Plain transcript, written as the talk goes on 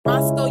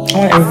I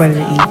want everybody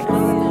to eat.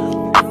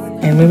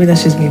 And maybe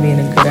that's just me being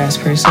a good ass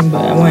person,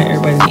 but I want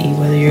everybody to eat,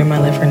 whether you're in my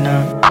life or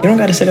not. You don't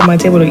gotta sit at my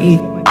table to eat.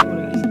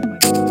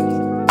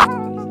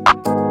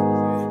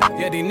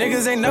 Yeah, these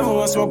niggas ain't never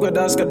want smoke with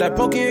us, cause that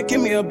pokey and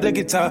keep me up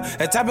blicky top.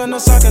 That tapping no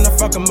sock and I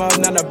fuck him up.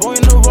 Now that boy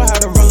in the world how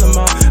to roll him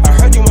up. I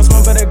heard you want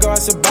smoke, but that girl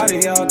has a body,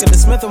 y'all. Cause the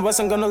Smith and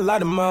Wesson gonna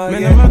light him up.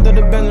 Man, I'm after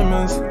the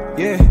Benjamins,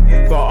 yeah.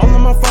 For all of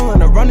my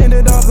phone, I'm running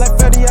it off like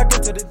Fetty, I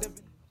get to the dip.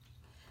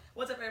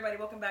 What's up, everybody?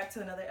 Welcome back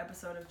to another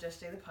episode of Just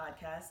Jay the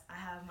Podcast. I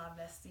have my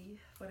bestie,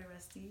 for the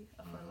restie,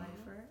 a for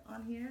lifer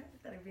on here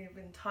that I've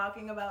been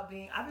talking about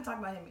being. I've been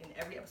talking about him in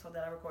every episode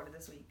that I recorded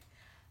this week,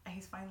 and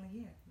he's finally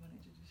here. You want to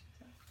introduce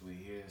yourself? We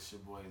here, it's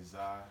your boy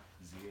Zah,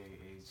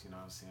 Z-A-H, you know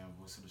what I'm saying,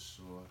 voice of the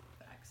shore.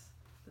 Facts.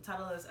 The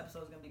title of this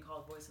episode is going to be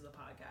called Voice of the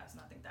Podcast,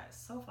 and I think that is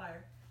so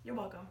fire. You're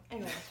welcome.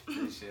 Anyway.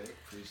 Appreciate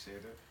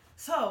it.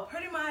 So,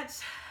 pretty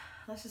much,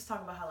 let's just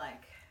talk about how,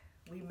 like,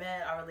 we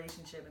met, our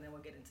relationship, and then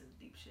we'll get into the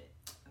deep shit.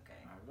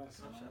 Okay? I'm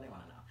sure they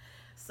want to know.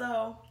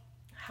 So,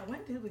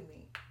 when did we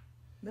meet?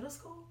 Middle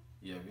school?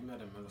 Yeah, we met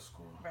in middle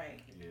school.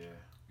 Right. Yeah,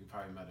 we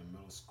probably met in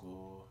middle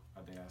school.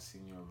 I think I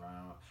seen you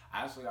around.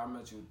 Actually, I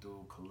met you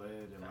through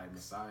Khalid and like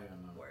Messiah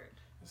and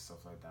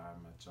stuff like that. I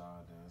met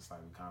y'all, then it's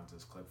like we kind of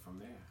just clicked from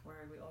there.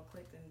 Word, we all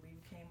clicked and we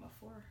became a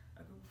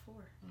group of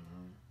four.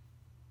 Mm-hmm.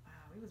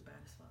 Wow, we was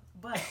bad as fuck.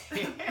 But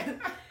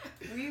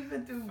we've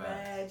been through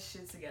bad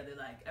shit together,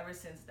 like, ever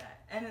since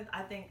that. And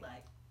I think,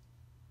 like,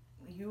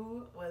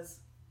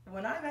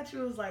 when I met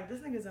you, it was like,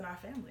 this nigga's in our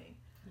family.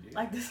 Yeah.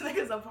 Like, this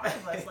nigga's a part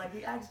of us. Like,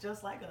 he acts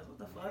just like us. What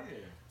the fuck?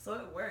 Yeah. So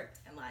it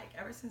worked. And, like,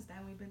 ever since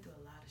then, we've been through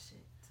a lot of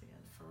shit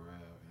together. For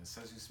real. And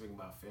since you speaking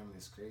about family,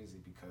 it's crazy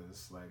because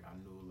it's like, I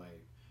knew,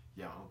 like,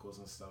 your uncles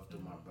and stuff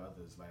through my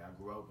brothers. Like, I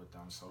grew up with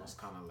them, so it's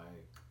kind of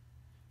like,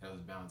 it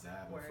was bound to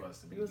happen for us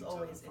to meet each other. We was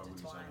always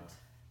intertwined.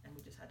 And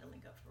we just had to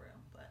link up for real.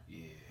 But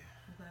yeah.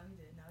 I'm glad we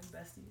did. Now we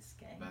besties.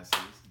 Gang.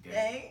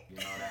 Gang. You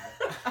know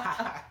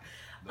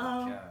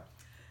that?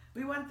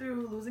 We went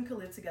through losing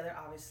Khalid together,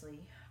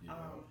 obviously. Yeah.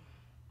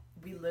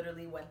 We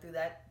literally went through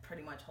that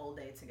pretty much whole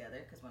day together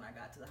because when I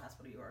got to the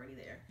hospital, you were already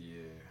there.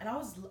 Yeah. And I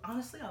was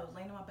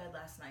laying in my bed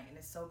last night, and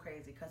it's so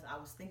crazy because I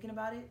was thinking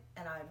about it,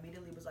 and I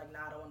immediately was like,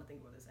 nah, I don't want to think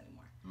about this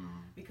anymore.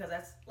 Mm-hmm. Because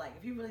that's, like,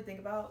 if you really think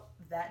about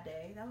that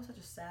day, that was such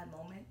a sad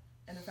moment.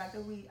 And the fact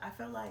that I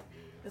felt like,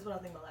 this is what I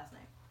was thinking about last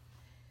night.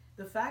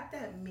 The fact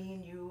that me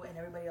and you and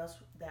everybody else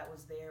that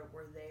was there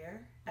were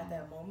there at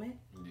that moment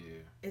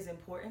is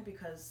important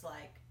because,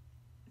 like,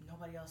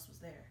 nobody else was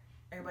there.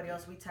 Everybody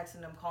else, we texting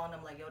them, calling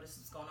them, like, yo, this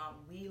is going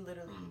on. We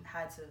literally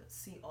had to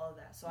see all of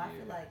that. So I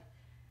feel like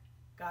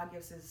God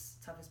gives his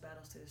toughest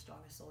battles to his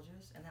strongest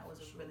soldiers. And that was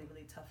a really,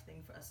 really tough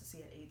thing for us to see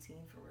at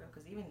 18, for real.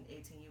 Because even at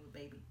 18, you were a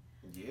baby.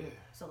 Yeah.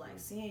 So, like,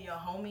 seeing your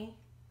homie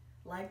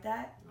like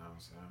that, you know what I'm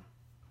saying?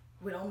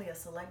 With only a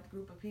select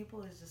group of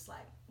people, is just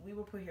like, we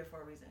were put here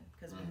for a reason.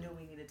 Because we knew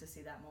we needed to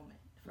see that moment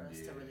for us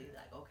to really,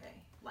 like,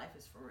 okay, life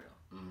is for real.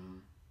 Mm-hmm.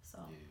 So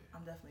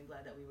I'm definitely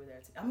glad that we were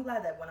there. I'm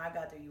glad that when I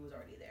got there, you was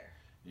already there.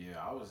 Yeah,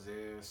 I was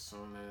there as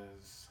soon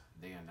as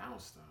they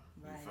announced them.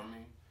 You feel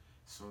me?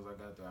 As soon as I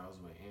got there, I was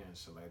with Ann and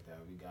shit like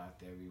that. We got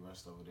there, we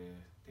rushed over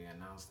there. They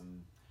announced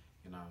them.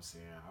 You know what I'm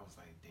saying? I was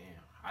like,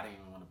 damn. I didn't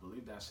even want to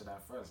believe that shit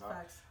at first.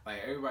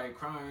 Like, everybody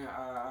crying,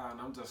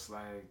 and I'm just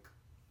like...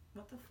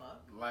 What the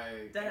fuck?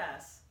 Like...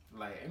 Deadass.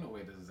 Like, ain't no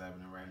way this is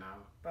happening right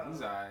now. Bro.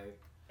 He's alright.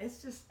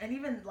 It's just... And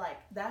even, like,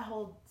 that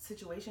whole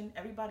situation,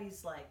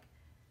 everybody's, like,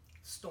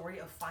 story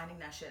of finding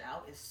that shit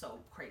out is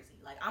so crazy.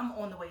 Like, I'm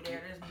on the way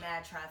there. There's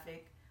mad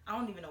traffic. I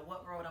don't even know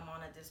what road I'm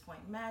on at this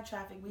point. Mad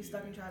traffic. We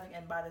stuck in traffic.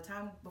 And by the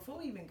time... Before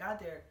we even got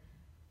there,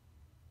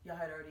 y'all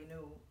had already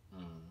knew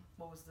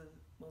what was the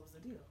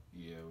deal.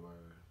 Yeah,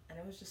 word. And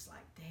it was just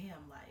like,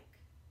 damn, like...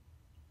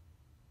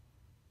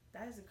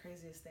 That is the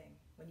craziest thing.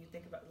 When you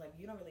think about, like,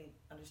 you don't really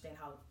understand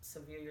how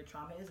severe your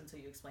trauma is until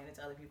you explain it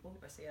to other people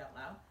or say it out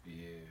loud.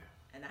 Yeah.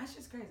 And that's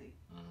just crazy.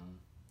 Mm-hmm.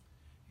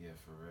 Yeah,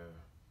 for real.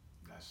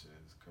 That shit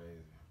is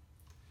crazy.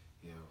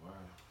 Yeah,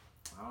 word.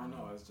 I don't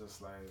know. It's just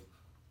like,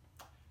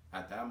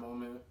 at that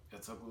moment,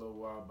 it took a little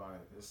while,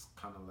 but it's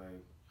kind of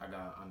like, I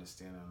got an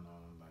understanding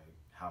on, like,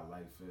 how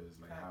life is,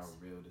 like, how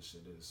real this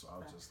shit is. So I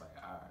was just like,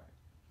 all right.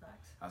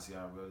 Facts. I see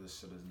how real this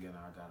shit is getting.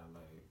 I gotta,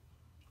 like,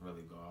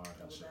 really go hard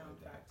and shit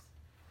like that. Facts.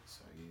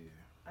 So, yeah.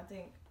 I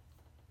think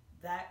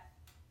that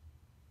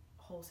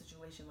whole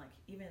situation, like,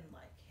 even,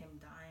 like,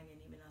 him dying and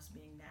even us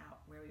being now,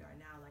 where we are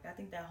now, like, I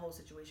think that whole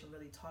situation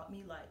really taught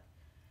me, like,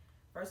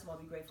 first of all,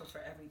 be grateful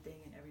for everything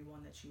and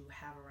everyone that you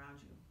have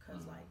around you.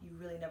 Because, like, you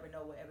really never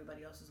know what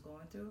everybody else is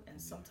going through. And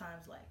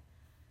sometimes, like,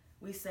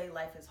 we say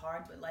life is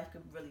hard, but life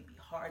could really be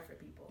hard for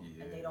people.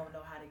 Yeah. And they don't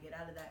know how to get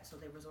out of that, so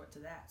they resort to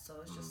that.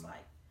 So it's just,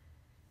 like,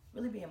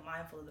 really being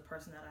mindful of the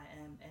person that I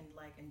am and,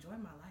 like,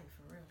 enjoying my life,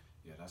 for real.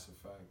 Yeah, that's a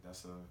fact.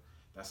 That's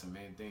the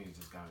main thing. You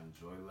just gotta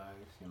enjoy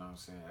life. You know what I'm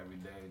saying? Every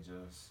day,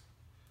 just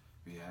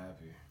be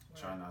happy. Right.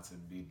 Try not to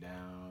be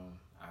down.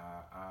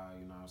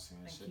 You know what I'm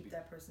saying? And keep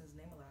that person's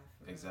name alive.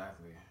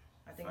 Exactly.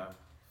 I think. Go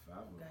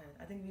ahead.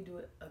 I think we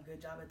do a good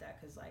job at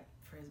that because, like,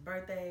 for his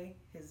birthday,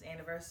 his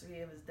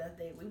anniversary of his death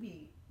date, we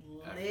be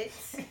lit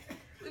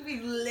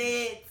be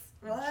lit.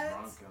 What?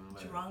 Drunk and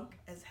lit. Drunk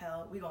as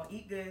hell. We gonna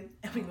eat good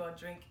and we gonna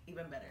drink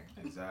even better.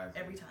 Exactly.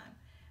 Every time.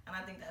 And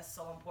I think that's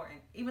so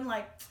important. Even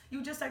like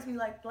you just texted me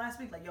like last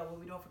week, like, yo, what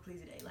we doing for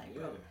Cleasy Day? Like,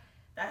 bro,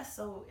 that's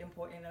so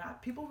important.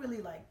 And people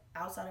really like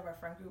outside of our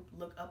friend group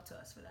look up to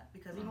us for that.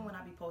 Because even when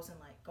I be posting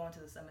like going to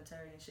the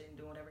cemetery and shit and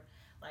doing whatever,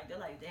 like they're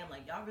like, damn,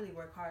 like y'all really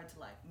work hard to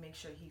like make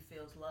sure he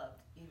feels loved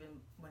even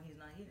when he's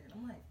not here. And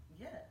I'm like,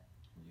 yeah.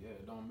 Yeah,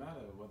 it don't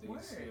matter whether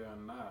he's here or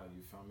not.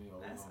 You feel me? Or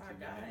we gonna keep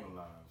your name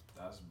alive.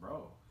 That's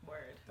bro.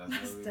 Word. That's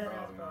really bro.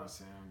 You know what I'm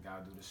saying?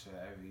 Gotta do the shit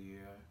every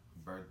year.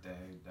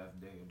 Birthday, death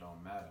day, it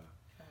don't matter.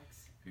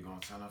 Facts. If you're gonna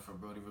turn up for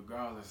Brody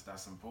regardless,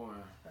 that's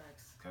important.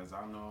 Facts. Cause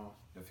I know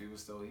if he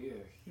was still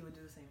here, he would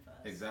do the same for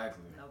us.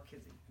 Exactly. No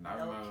kizzy. And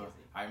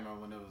I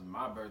remember when it was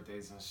my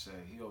birthdays and shit,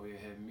 he over here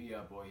hit me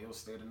up or he'll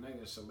stay the night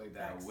and shit like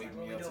that. Facts. Wake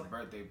like, me up to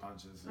birthday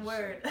punches and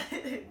Word.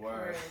 shit.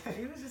 Word.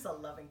 He was just a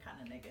loving kind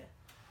of nigga.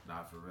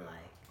 Nah, for real.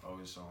 Like,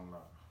 always showing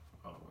love.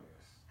 Always.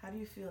 How do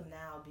you feel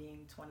now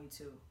being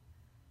 22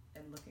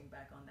 and looking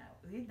back on that?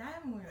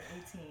 That when we were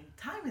 18.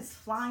 Time is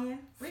flying.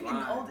 We're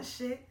getting old as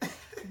shit.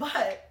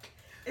 But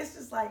it's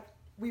just like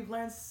we've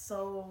learned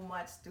so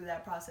much through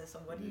that process. So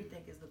what do you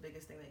think is the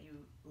biggest thing that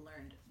you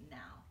learned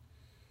now?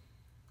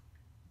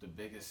 The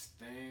biggest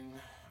thing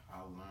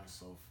I learned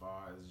so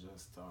far is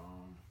just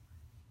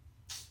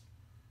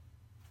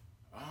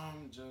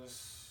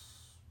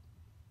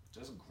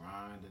just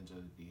grind and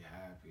just be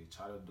happy.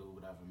 Try to do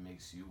whatever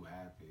makes you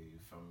happy. You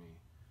feel me?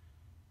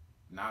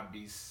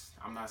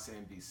 I'm not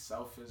saying be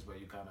selfish, but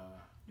you kind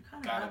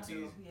of gotta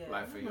be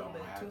like for your own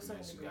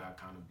happiness. You gotta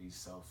kind of be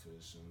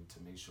selfish and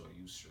to make sure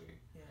you straight.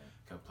 Yeah.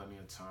 Cause plenty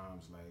of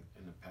times like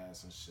in the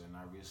past and shit, and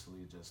I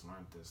recently just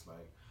learned this.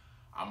 Like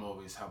I'm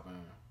always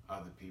helping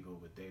other people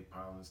with their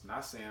problems.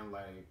 Not saying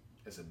like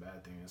it's a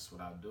bad thing. It's what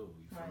I do.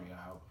 You feel me?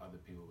 I help other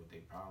people with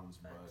their problems,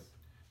 but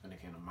when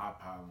it came to my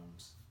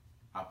problems,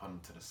 I put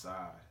them to the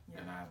side,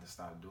 and I had to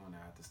start doing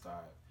that. I had to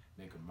start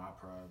making my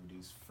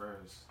priorities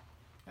first,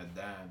 and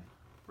then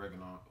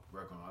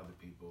work on other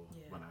people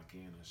when I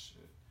can and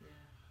shit. Yeah.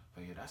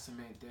 But yeah, that's the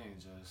main thing.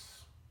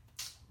 Just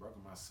work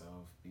on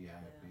myself, be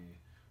happy,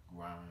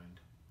 grind,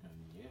 and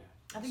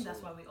I think that's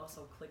why we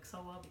also click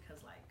so well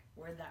because like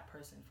we're that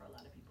person for a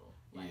lot of people.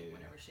 Like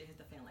whenever shit hits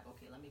the fan, like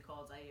okay, let me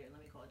call Zaire, let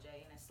me call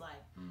Jay, and it's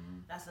like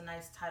that's a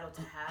nice title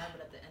to have,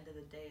 but at the end of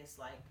the day, it's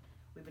like.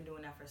 We've been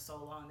doing that for so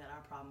long that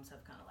our problems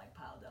have kind of like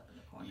piled up in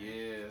the corner.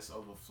 Yeah, it's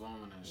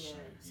overflowing and shit.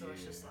 So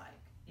it's just like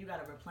you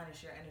gotta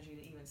replenish your energy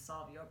to even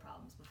solve your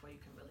problems before you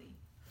can really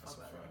fuck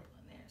with other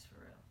people in theirs for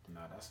real.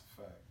 Nah, that's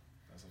a fact.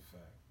 That's a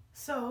fact.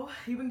 So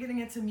you've been getting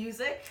into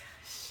music.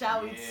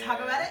 Shall we talk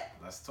about it?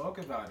 Let's talk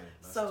about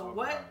it.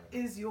 What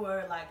is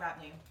your like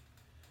rap name?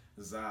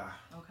 Zah.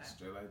 Okay.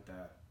 Straight like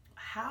that.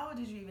 How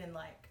did you even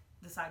like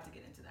decide to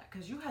get into that?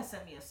 Because you had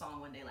sent me a song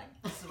one day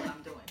like this is what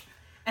I'm doing,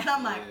 and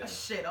I'm like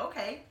shit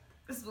okay.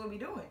 This is what we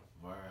doing.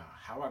 Well,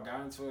 how I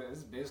got into it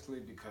is basically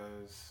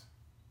because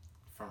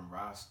from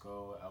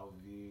Roscoe,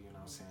 LV, you know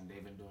what I'm saying,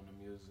 they've been doing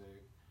the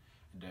music.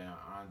 And then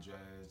Andre,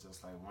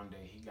 just like one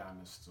day he got in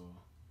the stool.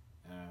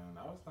 And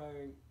I was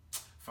like,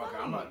 fuck it,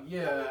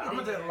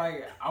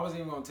 I wasn't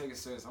even gonna take it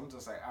serious. I'm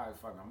just like, alright,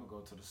 fuck it, I'm gonna go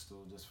to the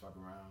stool, just fuck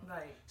around.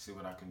 Right. See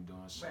what I can do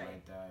and shit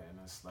like that. And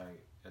it's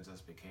like, it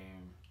just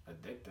became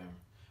addicting.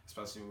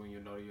 Especially when you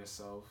know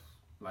yourself.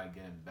 Like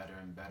getting better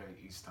and better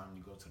each time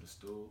you go to the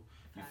stool.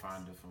 You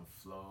find different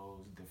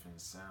flows,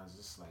 different sounds.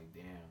 It's like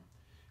damn.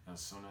 And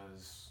as soon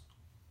as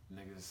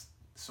niggas,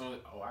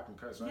 I can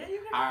curse, right? Yeah,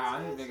 you can.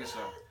 I ain't making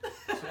sure.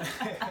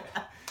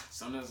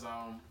 Soon as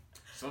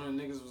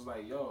niggas was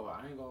like, yo,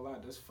 I ain't gonna lie,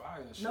 this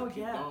fire and shit.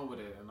 Keep going with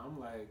it, and I'm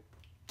like,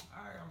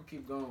 alright, I'm gonna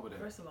keep going with it.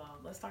 First of all,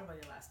 let's talk about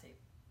your last tape.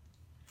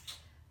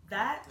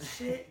 That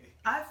shit,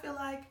 I feel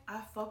like I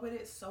fuck with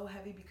it so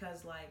heavy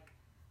because like.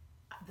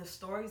 The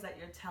stories that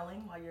you're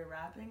telling while you're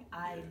rapping,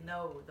 I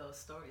know those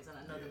stories and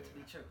I know them to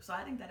be true. So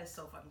I think that is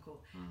so fucking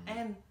cool.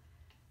 And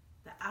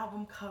the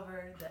album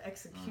cover, the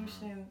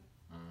execution,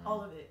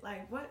 all of it.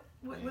 Like what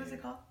is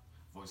it called?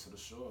 Voice of the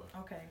Shore.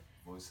 Okay.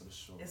 Voice of the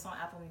Shore. It's on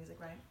Apple Music,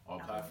 right? All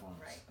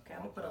platforms. Right. Okay, I'm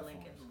gonna put a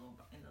link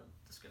in the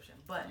description.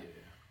 But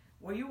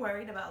were you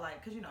worried about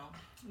like, cause you know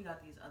we got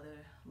these other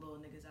little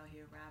niggas out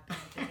here rapping,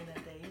 thinking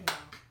that they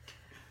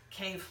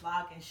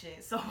K-Flock and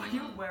shit. So are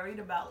you worried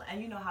about,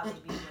 and you know how they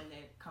be when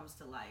it comes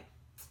to like,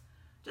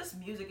 just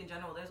music in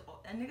general,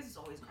 and niggas is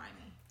always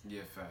grimy.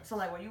 Yeah, facts. So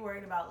like, were you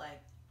worried about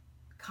like,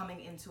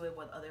 coming into it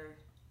what other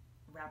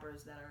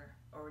rappers that are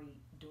already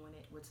doing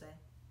it would say?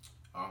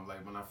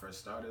 Like when I first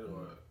started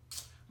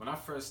when I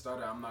first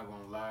started, I'm not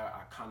gonna lie,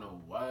 I kind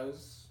of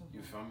was,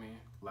 you feel me?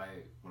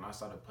 Like when I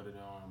started putting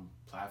it on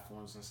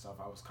platforms and stuff,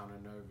 I was kind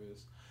of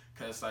nervous.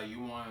 Cause like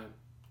you want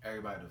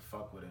everybody to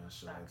fuck with it and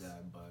shit like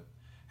that, but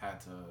had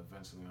to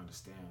eventually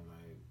understand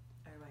like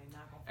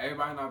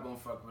everybody not gonna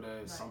fuck with it.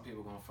 Right. Some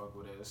people gonna fuck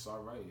with it. It's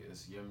alright.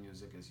 It's your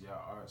music. It's your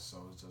art.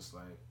 So it's just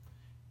like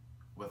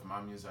with my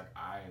music,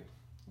 I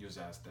use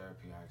it as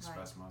therapy. I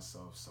express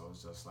myself. So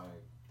it's just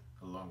like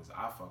as long as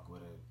I fuck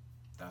with it,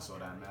 that's all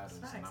that matters.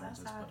 And I'm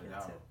just put it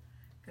out. Too.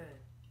 Good.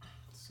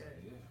 So,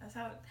 yeah. That's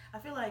how I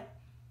feel like.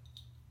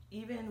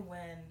 Even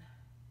when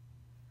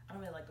I don't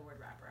really like the word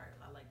rapper,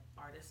 I like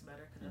artist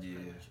better because that's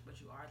pretty much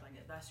what you are. Like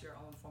if that's your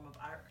own form of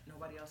art,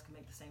 nobody else can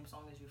make the same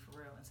song as you for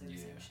real and say the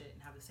same shit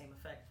and have the same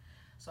effect.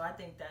 So I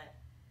think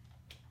that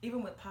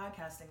even with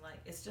podcasting,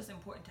 like it's just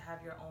important to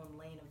have your own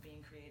lane of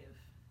being creative.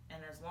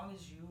 And as long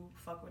as you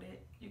fuck with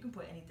it, you can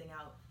put anything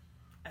out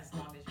as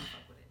long as you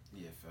fuck with it.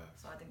 Yeah,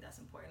 facts. So I think that's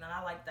important. And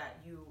I like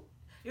that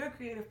you're a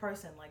creative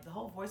person. Like the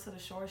whole Voice of the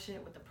Shore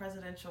shit with the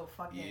presidential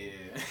fucking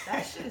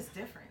that shit is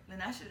different. And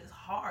that shit is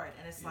hard.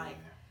 And it's like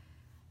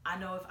I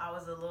know if I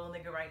was a little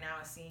nigga right now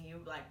and seeing you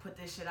like put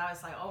this shit out,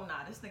 it's like, oh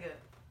nah, this nigga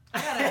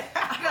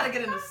I gotta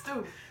get in the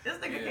stew. This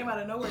nigga came out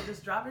of nowhere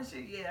just dropping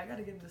shit. Yeah, I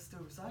gotta get in the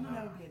stew. So I know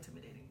that would be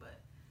intimidating,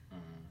 but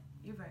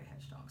you're very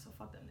headstrong, so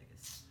fuck them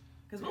niggas.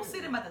 Because we'll see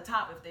them at the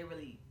top if they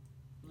really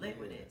lit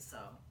with it, so.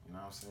 You know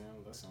what I'm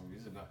saying? Listen,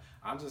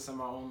 I'm just in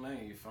my own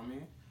lane, you feel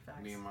me?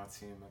 Facts. Me and my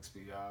team,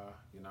 XBR,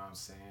 you know what I'm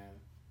saying?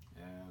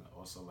 And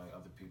also like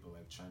other people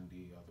like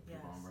Trendy, other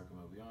people I'm working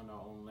with. We on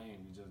our own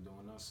lane, we just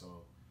doing us,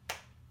 so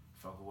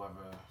fuck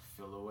whoever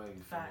feel away,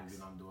 you feel me? We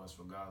gonna do us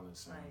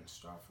regardless and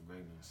strive for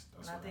greatness.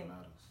 That's what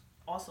matters.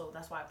 Also,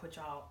 that's why I put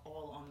y'all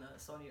all on the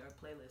Sony York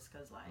playlist,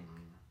 because like,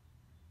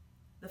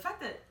 the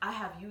fact that I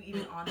have you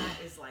even on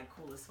that is like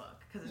cool as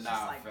fuck, because it's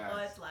just like,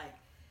 what? Like,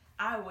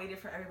 I waited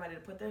for everybody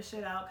to put their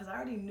shit out, because I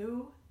already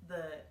knew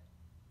the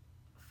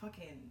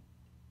fucking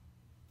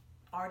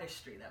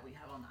artistry that we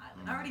have on the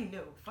island. I already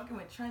knew. Fucking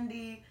with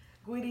Trendy,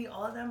 Guidi,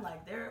 all of them,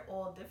 like, they're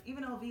all different.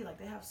 Even LV, like,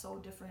 they have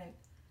such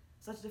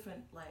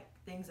different, like,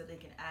 things that they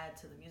can add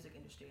to the music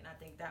industry. And I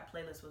think that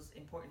playlist was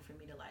important for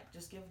me to, like,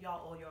 just give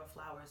y'all all your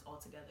flowers all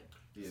together.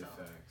 Yeah, so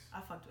facts.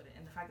 I fucked with it.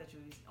 And the fact that you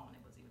was on it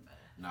was even better.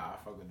 Nah, I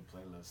fuck with the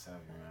playlist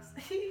heavy,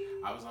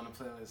 man. I was on the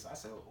playlist. I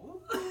said, ooh,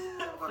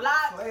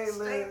 Fly,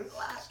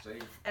 playlist.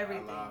 Straight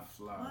everything. I love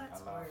fly. I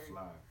love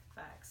fly.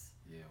 Facts.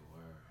 Yeah,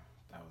 word.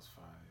 That was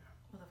fire.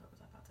 What the fuck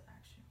was I about to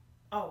ask you?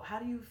 Oh, how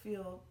do you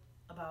feel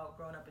about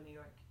growing up in New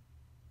York?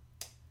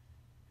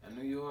 In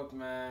New York,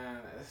 man,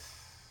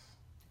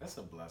 it's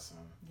a blessing.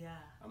 Yeah.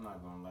 I'm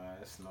not gonna lie.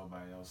 It's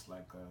nobody else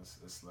like us.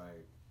 It's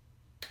like,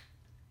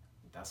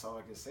 that's all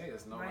I can say.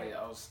 It's nobody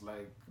else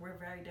like. We're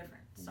very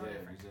different. So yeah,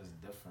 different. we're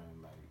just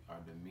different. Like our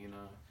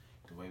demeanor,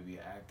 the way we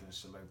act and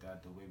shit like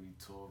that, the way we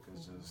talk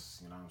is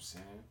just, you know what I'm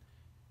saying?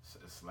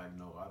 It's like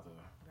no other.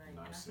 Right. You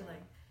know what And I I'm saying? feel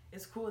like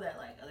it's cool that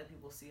like other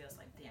people see us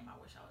like, damn, I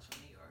wish I was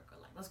from New York, or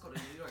like, let's go to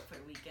New York for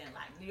the weekend.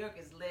 Like New York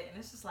is lit, and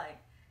it's just like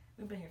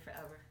we've been here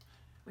forever.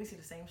 We see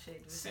the same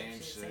shit, do the same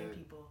shit, same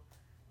people.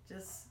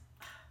 Just,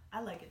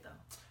 I like it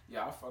though.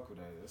 Yeah, I fuck with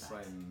that. It's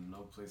like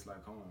no place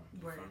like home. You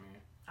feel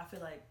me? I feel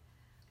like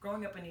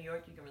growing up in New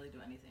York, you can really do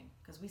anything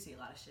because we see a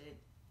lot of shit,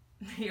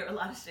 hear a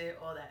lot of shit,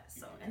 all that.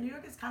 So, and New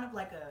York is kind of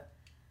like a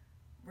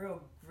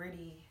real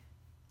gritty,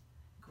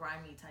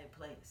 grimy type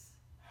place.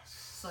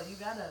 So you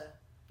gotta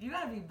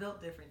be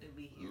built different to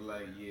be here.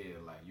 Like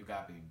you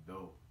gotta be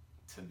built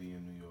to be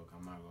in New York.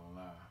 I'm not gonna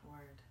lie.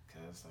 Word.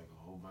 Cause it's like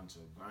a whole bunch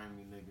of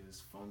grimy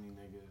niggas, phony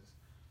niggas.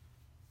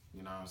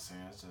 You know what I'm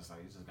saying? It's just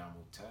like you just gotta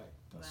move tech.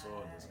 That's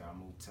all. Just gotta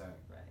move tech.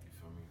 Right. You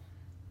feel me?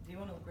 Do you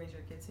want to raise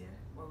your kids here,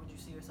 or would you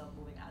see yourself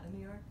moving out of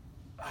New York?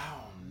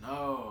 I don't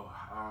know.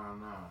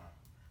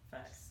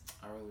 Facts.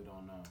 I really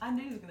don't know. I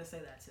knew you was gonna say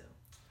that too.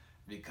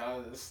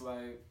 Because it's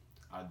like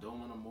I don't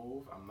want to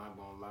move. I'm not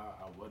gonna lie.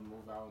 I would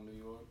move out of New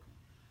York,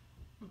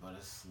 but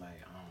it's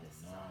like I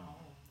don't know.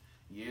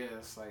 Yeah,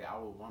 it's like I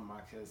would want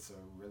my kids to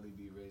really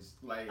be raised,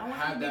 like I want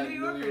have them to that be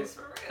New Yorkers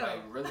for real.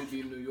 Like really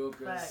be New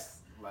Yorkers. Facts.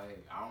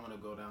 Like I don't want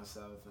to go down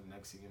south and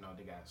next thing you know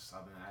they got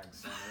southern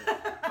accent.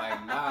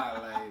 Like nah,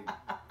 like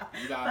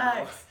you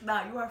gotta Facts.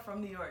 Nah, you are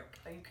from New York.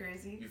 Are you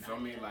crazy? You feel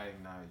me?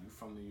 Like nah, you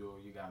from New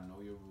York. You gotta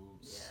know your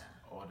roots.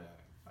 Yeah. All that.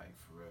 Like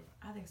for real.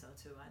 I think so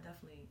too.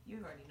 You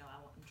already know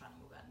I'm trying to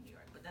move out of New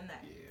York, but then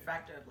that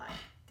factor of like,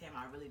 damn,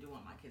 I really do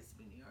want my kids to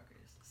be New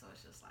Yorkers. So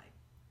it's just like.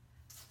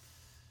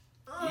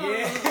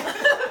 Yeah.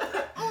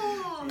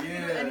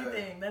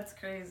 Anything. That's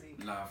crazy.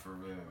 Nah, for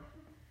real.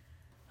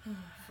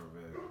 For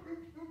real.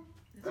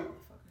 This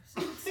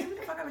motherfucker. See what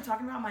the fuck I be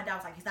talking about? My dad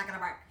was like, he's not gonna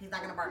bark. He's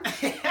not gonna bark.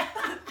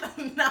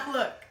 Now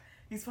look.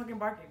 He's fucking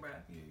barking, bro.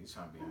 Yeah, he's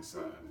trying to be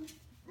inside.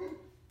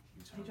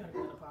 He's trying to be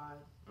on the pod.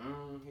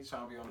 He's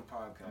trying to be on the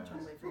podcast. I'm trying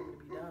to wait for him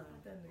to be done.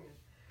 That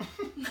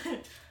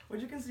nigga.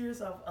 Would you consider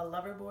yourself a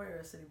lover boy or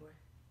a city boy?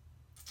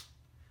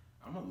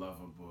 I'm a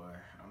lover boy.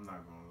 I'm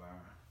not gonna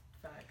lie.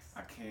 Facts.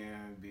 I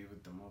can't be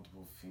with the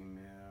multiple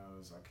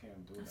females. I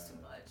can't do That's that.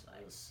 too much.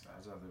 Like,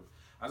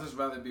 I just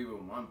rather be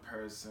with one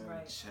person,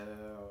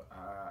 chill.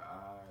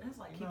 And it's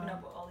like keeping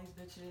up with all these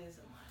bitches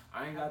and like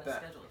I ain't got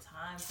that schedule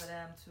time for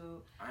them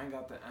too. I ain't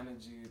got the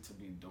energy to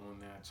be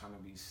doing that, trying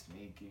to be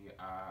sneaky.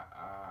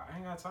 I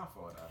ain't got time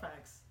for all that.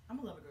 Facts. I'm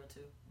a lover girl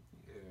too.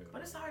 Yeah.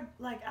 But it's hard.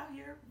 Like out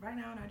here right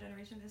now in our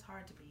generation, it's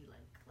hard to be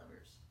like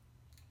lovers.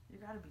 You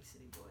gotta be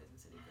city boys and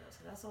city girls.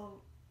 So that's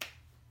all.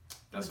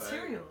 The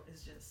material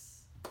is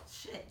just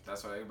shit.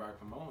 That's why everybody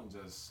come on,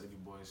 just city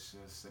boy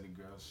shit, city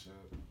girl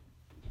shit.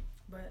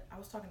 But I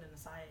was talking to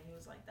Nasai and he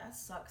was like, that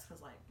sucks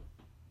because like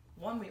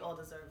one, we all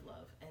deserve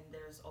love, and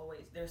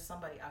there's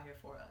somebody out here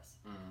for us.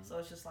 Mm-hmm. So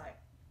it's just like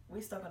we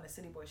stuck on the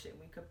city boy shit.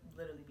 And we could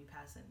literally be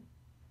passing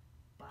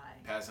by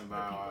the people that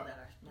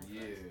are meant for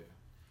us.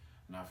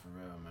 Not for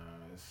real, man.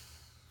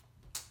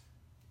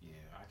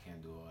 I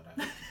can't do all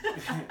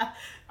that.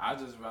 I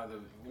just rather,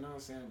 you know what I'm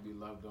saying, be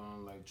loved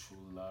on like true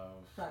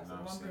love. Facts, you know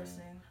one what I'm person.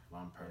 saying?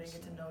 One person. They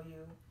get to know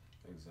you.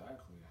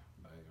 Exactly.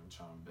 Like I'm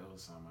trying to build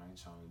something. I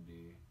ain't trying to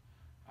be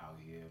out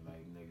here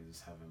like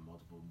niggas having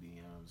multiple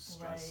BMs,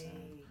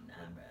 stressing,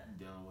 Right.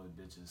 dealing with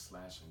bitches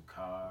slashing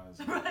cars.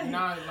 Right. You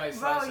know, like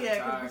Bro, slashing yeah,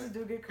 tires. because bitches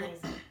do get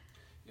crazy.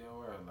 Yeah,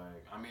 word.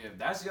 Like, I mean, if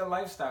that's your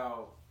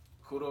lifestyle,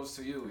 kudos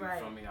to you. You Right.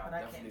 feel me? But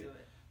I can't do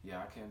it.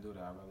 Yeah, I can't do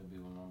that. I'd rather be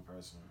with one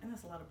person. And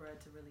that's a lot of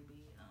bread to really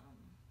be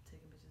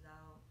taking bitches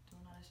out,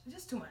 doing all that shit.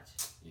 Just too much.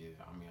 Yeah,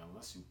 I mean,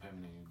 unless you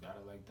pimping and you got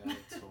it like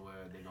that to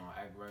where they gonna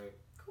act right.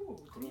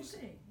 Cool. Do your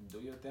thing. Do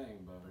your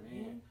thing, but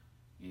me,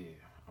 yeah,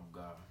 I'm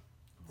God.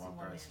 One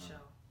person.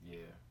 Show.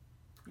 Yeah.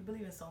 You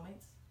believe in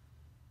soulmates?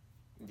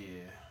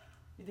 Yeah.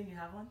 You think you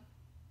have one?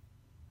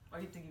 Or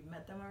you think you've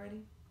met them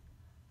already?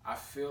 I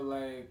feel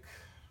like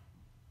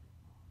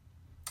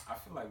I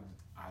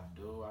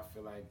do. I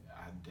feel like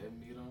I did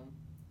meet him,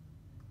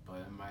 but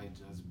it might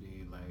just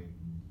be like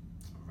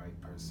right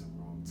person,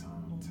 wrong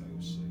time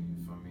type shit.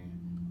 You feel me?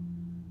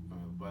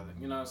 But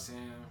you know what I'm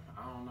saying?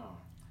 I don't know.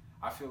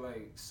 I feel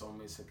like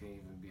soulmates can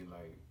even be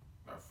like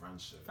a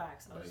friendship.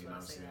 Facts. I was Like, you know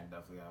what I'm saying? that.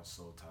 Definitely have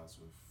soul ties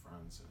with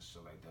friends and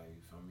shit like that.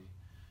 You feel me?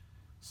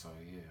 So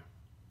yeah.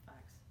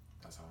 Facts.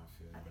 That's how I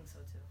feel. I think so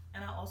too.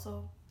 And I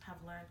also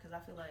have learned, because I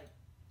feel like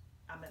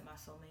I met my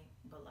soulmate,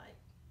 but like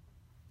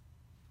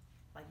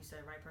you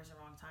said, right person,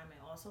 wrong time.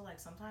 And also like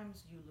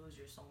sometimes you lose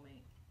your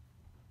soulmate,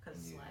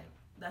 because like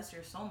that's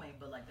your soulmate,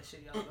 but like the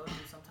shit y'all go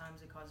through,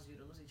 sometimes it causes you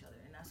to lose each other,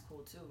 and that's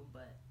cool too.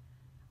 But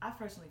I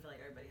personally feel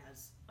like everybody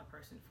has a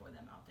person for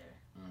them out there.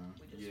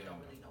 We just don't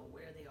really know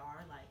where they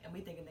are, like, and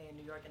we thinking they in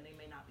New York and they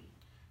may not be.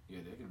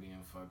 Yeah, they could be in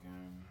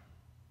fucking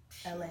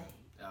LA,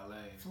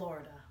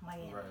 Florida,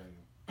 Miami, right.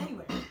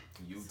 anywhere.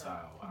 Utah.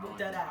 So, I don't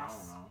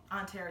know.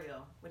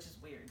 Ontario, which is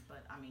weird,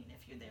 but I mean,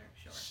 if you're there,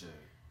 sure. Shit.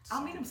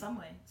 I'll meet him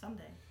someday.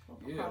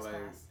 We'll cross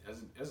paths.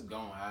 It's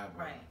gonna happen.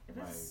 Right. If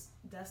it's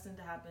destined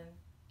to happen,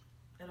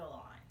 it'll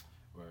align.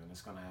 Right, and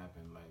it's gonna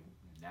happen like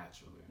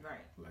naturally.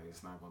 Right. Like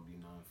it's not gonna be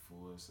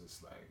non-forced.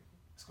 It's like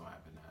it's gonna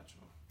happen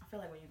natural. I feel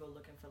like when you go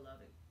looking for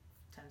love, it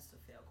tends to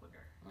fail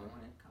quicker than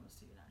when it comes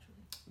to you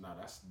naturally. No,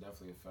 that's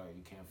definitely a fact.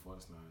 You can't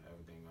force nothing.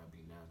 Everything gotta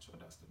be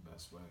natural. That's the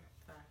best way.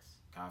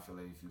 Facts. I feel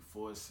like if you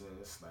force it,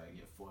 it's like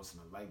you're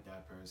forcing to like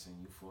that person.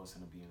 You're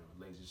forcing to be in a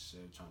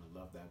relationship, trying to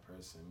love that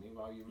person.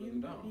 Meanwhile, you really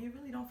don't. You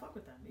really don't fuck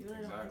with them. You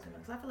really don't like them.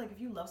 Because I feel like if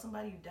you love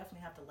somebody, you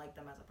definitely have to like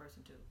them as a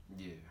person too.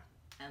 Yeah.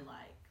 And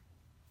like,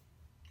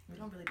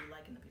 we don't really be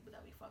liking the people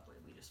that we fuck with.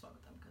 We just fuck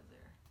with them because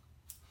they're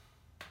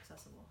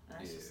accessible. And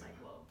that's just like,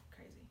 whoa,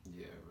 crazy.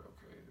 Yeah, real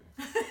crazy.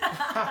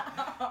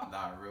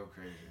 Nah, real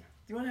crazy.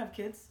 Do you want to have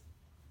kids?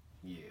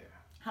 Yeah.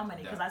 How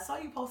many? Because I saw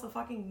you post a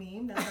fucking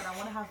meme that said I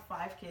want to have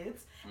 5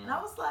 kids. And I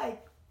was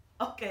like,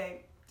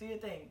 okay, do your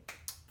thing.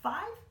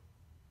 5?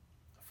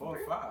 4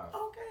 or 5.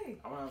 Okay.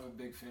 I want to have a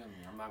big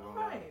family. I'm not going to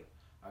lie.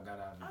 I got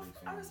to have a big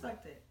family. I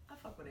respect it. I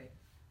fuck with it.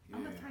 Yeah.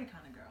 I'm a 3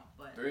 kind of girl.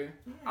 But 3? Yeah.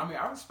 I mean,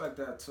 I respect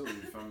that too.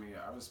 You feel me?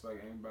 I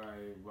respect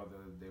anybody, whether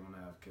they want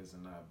to have kids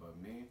or not.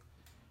 But me,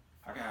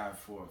 I can have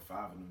 4 or 5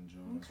 of them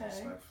Jones,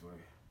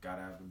 respectfully.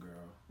 Gotta have a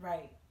girl.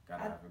 Right.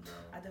 Gotta have a girl.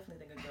 I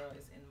definitely think a girl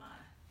is in my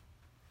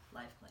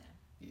life plan.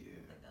 Yeah.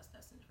 I think that's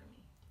destined for me.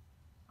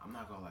 I'm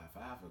not gonna lie. If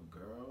I have a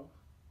girl,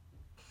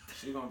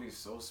 she gonna be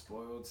so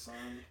spoiled, son.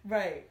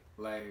 Right.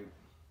 Like,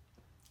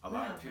 a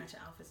lot of people. Matching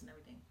outfits and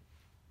everything.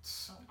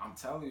 I'm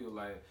telling you,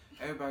 like,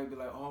 everybody be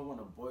like, oh, I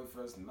want a boy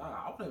first. Nah,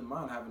 I wouldn't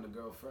mind having a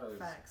girl first.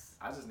 Facts.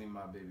 I just need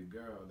my baby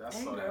girl. That's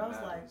and all that girls,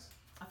 matters. like,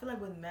 I feel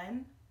like with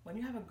men, when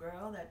you have a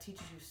girl, that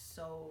teaches you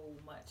so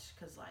much.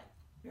 Because, like,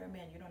 you're a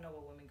man, you don't know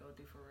what women go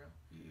through for real.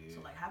 Yeah.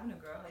 So, like, having a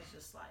girl is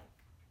just, like,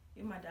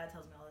 even my dad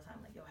tells me all the time,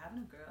 like, yo,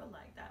 having a girl,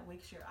 like, that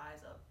wakes your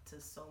eyes up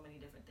to so many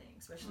different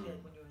things. Especially,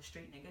 like, when you're a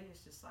street nigga,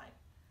 it's just, like,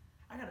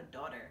 I got a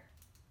daughter.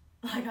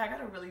 Like, I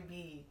gotta really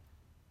be,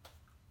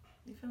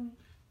 you feel me?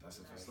 That's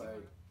it. It's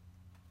like,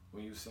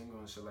 when you single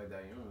and shit like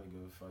that, you don't really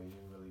give a fuck. You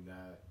ain't really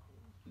got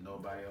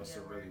nobody else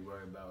to really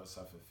worry about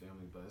except for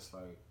family. But it's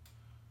like,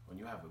 when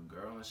you have a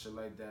girl and shit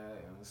like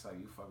that, and it's like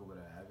you fucking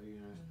with her heavy,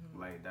 and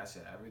like that's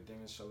your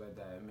everything and shit like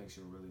that, it makes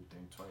you really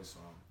think twice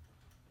on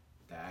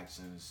the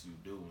actions you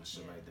do and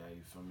shit like that.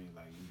 You feel me?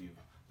 Like you be,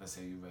 let's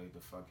say you ready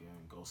to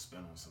fucking go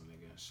spin on some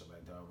nigga and shit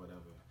like that or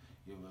whatever.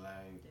 You be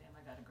like, damn,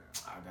 I got a girl.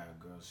 I got a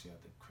girl. She at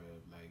the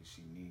crib. Like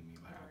she need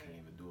me. Like I can't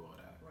even do all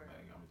that.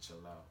 Like I'ma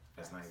chill out.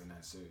 That's not even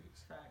that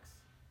serious. Facts.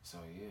 So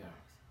yeah.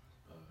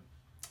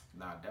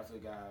 Nah,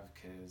 definitely gotta have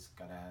kids.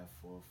 Gotta have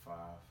 4 or 5.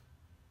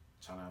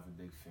 Trying to have a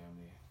big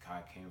family.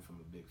 I came from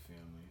a big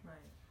family. Right.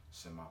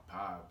 So my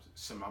pops.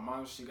 So my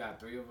mom, she got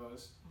 3 of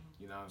us.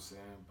 You know what I'm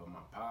saying? But my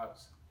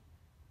pops,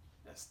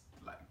 that's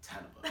like 10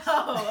 of us.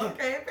 Oh,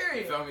 okay,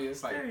 period. You feel me?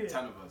 It's like period.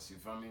 10 of us. You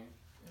feel me?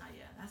 Nah,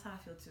 yeah, that's how I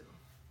feel too.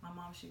 My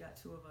mom, she got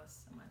 2 of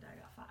us, and my dad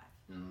got 5.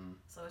 Mm-hmm.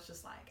 So it's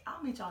just like,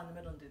 I'll meet y'all in the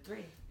middle and do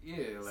 3.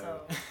 Yeah, like.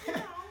 So, you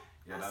know,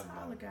 Yeah, that's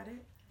how I look at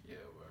it. Yeah,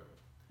 word.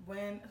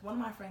 When one of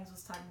my friends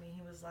was talking to me,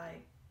 he was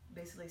like,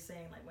 basically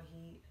saying like when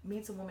he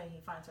meets a woman he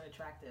finds her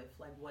attractive,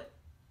 like what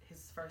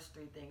his first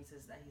 3 things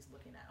is that he's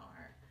looking at on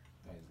her.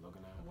 That he's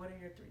looking at. What are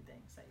your 3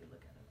 things that you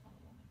look at on a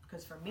woman?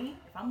 Because for me,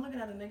 if I'm looking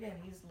at a nigga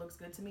and he looks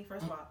good to me,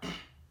 first of all,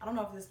 I don't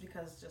know if this is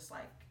because just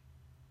like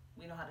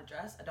we know how to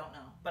dress. I don't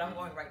know, but I'm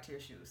going right to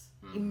your shoes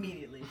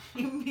immediately.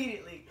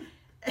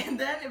 And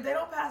then if they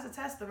don't pass the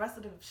test, the rest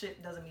of the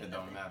shit doesn't mean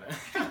nothing.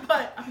 It don't matter.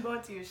 But I'm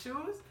going to your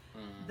shoes.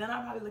 Then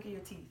I'll probably look at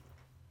your teeth.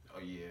 Oh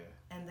yeah.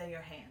 And then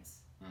your hands.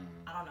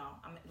 I don't know.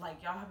 I mean,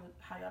 like y'all have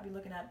how y'all be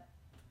looking at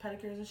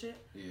pedicures and shit.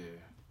 Yeah.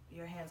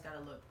 Your hands gotta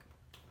look.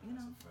 You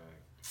know. That's a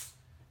fact.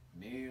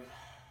 Me,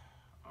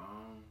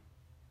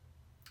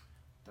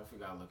 definitely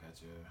gotta look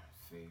at your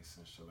face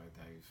and shit like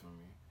that. You feel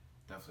me?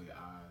 Definitely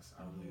eyes.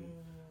 I really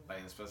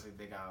like, especially if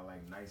they got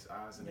like nice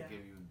eyes and they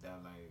give you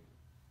that like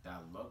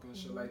that look and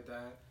shit like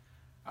that.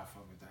 I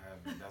fuck with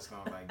that. That's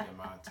gonna like get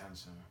my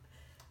attention.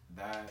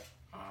 That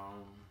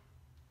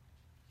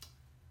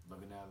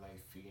looking at like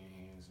feet and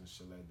hands and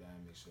shit like that,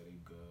 make sure they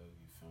good.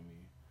 You feel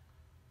me?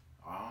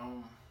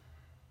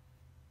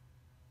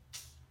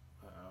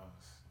 What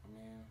else? I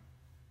mean,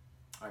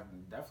 like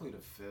definitely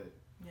the fit.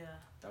 Yeah.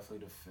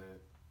 Definitely the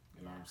fit.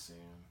 You know what I'm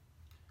saying?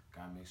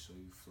 Gotta make sure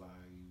you fly,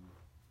 you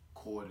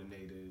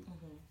coordinated.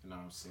 You know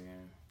what I'm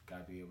saying?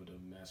 Gotta be able to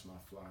match my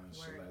fly and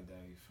shit like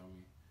that. You feel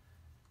me?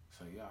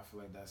 So yeah, I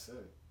feel like that's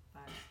it.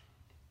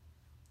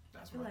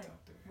 That's my like,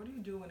 top 3. What do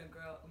you do when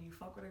you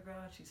fuck with a girl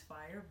and she's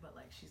fire, but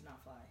like she's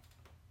not fly?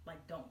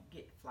 Like don't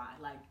get fly.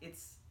 Like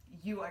it's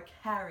you are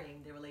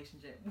carrying the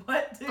relationship.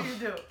 What do you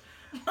do?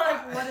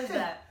 Like what is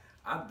that?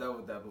 I've dealt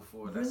with that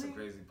before. Really? That's the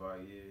crazy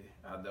part. Yeah,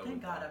 I dealt Thank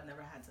with God that. I've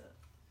never had to.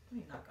 Let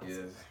me knock on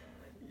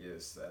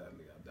Yes,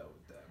 sadly I dealt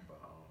with that, but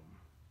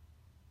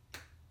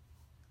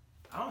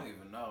I don't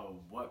even know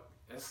what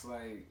it's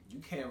like. You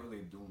can't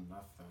really do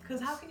nothing.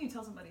 Because how can you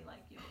tell somebody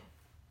like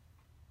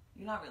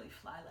you're not really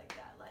fly like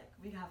that? Like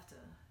we have to.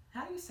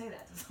 How do you say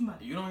that to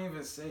somebody? You don't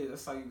even say it.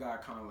 It's like you gotta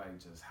kind of like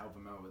just help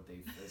them out with their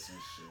fits and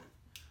shit.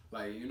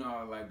 Like you know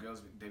how like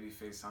girls they be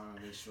FaceTime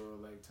and make sure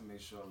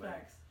like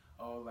Facts.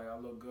 oh like I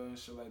look good and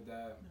shit like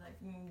that. Be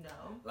like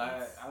no.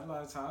 Like a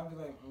lot of times I be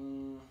like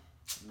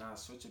nah,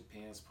 switch your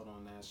pants, put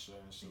on that shirt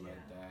and shit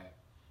like that.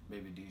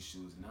 Maybe these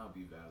shoes and that'll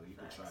be valid. You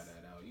can try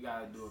that out. You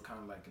gotta do it kind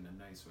of like in a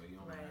nice way. You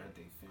don't wanna hurt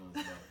their feelings,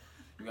 but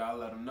you gotta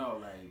let them know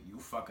like you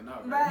fucking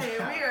up. Right,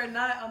 we are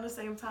not on the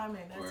same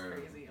timing. That's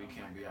crazy. We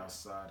can't be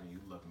outside and you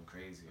looking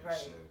crazy and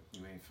shit.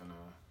 You ain't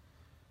finna.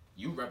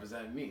 You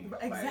represent me.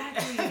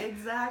 Exactly, like,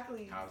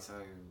 exactly. I'll tell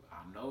you,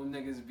 I know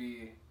niggas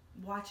be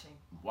watching.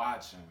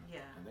 Yeah.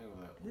 And they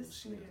were like, oh,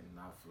 she is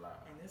not fly.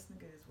 And this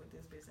nigga is with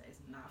this bitch that is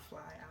not fly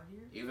out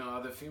here. Even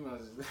other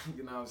females,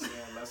 you know what I'm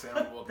saying? Let's say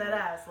I'm walking. That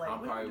ass, like, I'm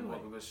what probably you doing?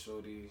 walking with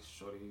Shorty,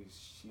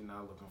 she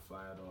not looking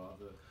fly at all.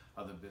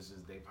 Other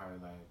bitches, they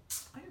probably like,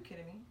 are you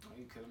kidding me? Are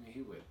you kidding me?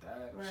 He with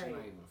that? Right. She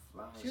not even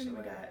flying. She don't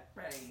even got,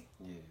 right.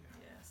 Yeah.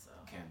 Yeah, so.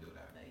 Can't do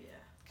that. Yeah.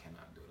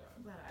 Cannot do that.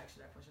 I'm glad I asked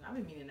you that question. I've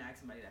been meaning to ask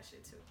somebody that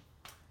shit too.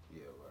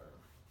 Yeah, word.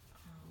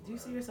 Do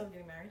you see yourself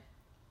getting married?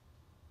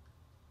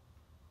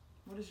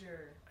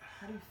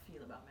 How do you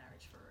feel about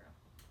marriage for real?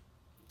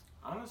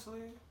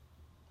 Honestly,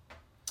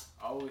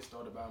 I always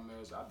thought about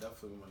marriage. I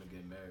definitely want to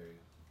get married.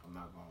 I'm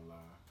not gonna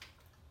lie.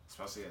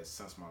 Especially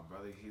since my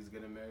brother, he's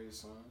getting married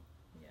soon.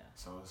 Yeah.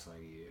 So it's like,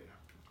 yeah,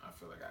 I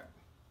feel like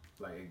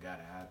it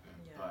gotta happen.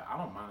 Yeah. But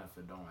I don't mind if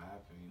it don't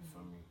happen. You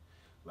feel me?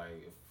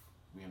 Like if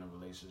we in a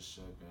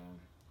relationship and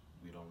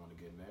we don't want to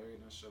get married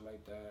and shit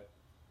like that,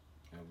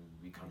 and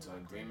we come to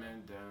an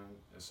agreement, then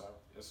it's all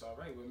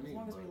right with me. As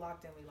long as we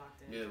locked in, we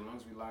locked in. Yeah, as long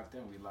as we locked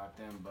in, we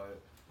locked in.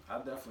 But I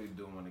definitely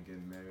do want to get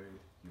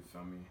married. You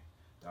feel me?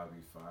 That'd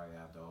be fire.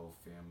 Have the whole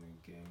family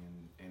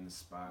getting in the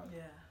spot.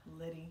 Yeah,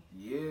 litty.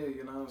 Yeah,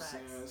 you know what I'm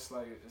saying? It's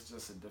like, it's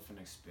just a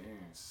different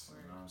experience.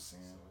 Word. You know what I'm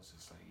saying? So it's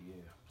just like,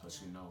 yeah. Plus,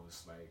 you know,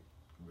 it's like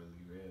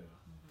really real.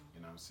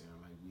 You know what I'm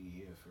saying? Like, we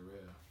here for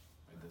real.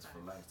 Like, this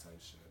for life type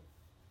shit.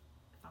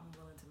 If I'm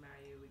willing to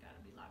marry you, we gotta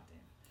be locked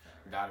in.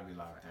 Forever. Gotta be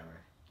locked in.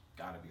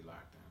 Gotta be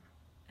locked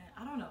in. And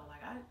I don't know,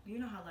 like, you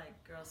know how, like,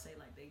 girls say,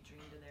 like, they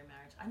dreamed of their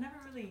marriage. I never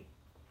really,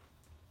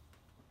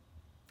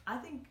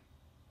 I think,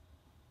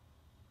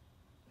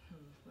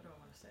 what do I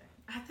want to say?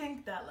 I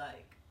think that,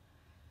 like,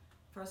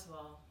 first of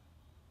all,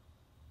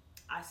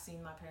 I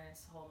seen my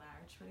parents' whole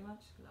marriage pretty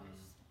much because I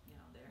was, you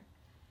know, there.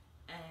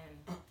 And,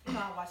 you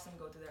know, I watched them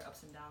go through their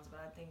ups and downs,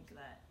 but I think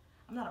that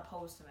I'm not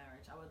opposed to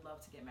marriage. I would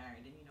love to get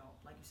married and, you know,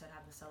 like you said,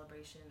 have the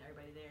celebration,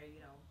 everybody there,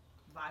 you know,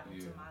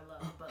 vibing to my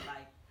love. But,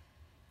 like,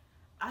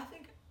 I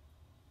think,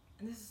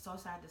 and this is so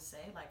sad to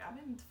say, like, I've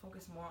been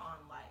focused more on,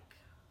 like,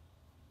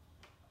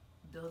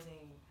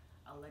 building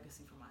a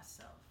legacy for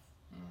myself.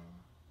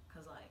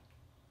 Because, like,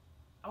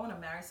 I want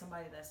to marry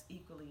somebody that's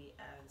equally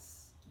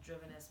as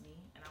driven as me,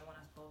 and I want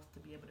us both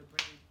to be able to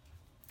bring,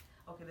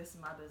 okay, this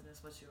is my business,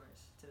 what's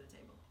yours, to the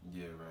table.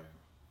 Yeah, right.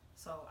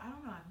 So, I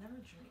don't know,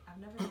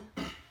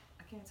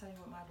 I can't tell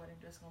you what my wedding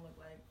dress gonna look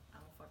like.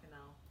 I don't fucking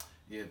know.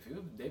 Yeah,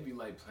 people they be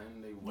like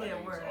planning their weddings.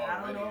 Yeah, word. Already I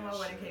don't know what my and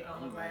wedding shit. cake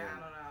gonna look like. I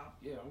don't know.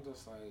 Yeah, I'm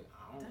just like,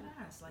 I don't.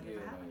 Deadass. Like, yeah,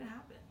 if it happened, like, it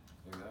happened.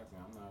 Exactly.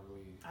 I'm not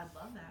really. I'd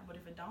love that, but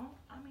if it don't,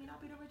 I mean, I'll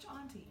be the rich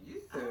auntie.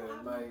 Yeah,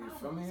 like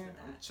for me,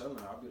 I'm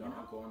chilling. I'll be the You know?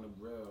 uncle on the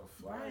grill,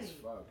 fly as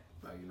Right. fuck.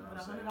 Like you know With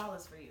what I'm saying?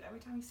 $100 for you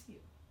every time you see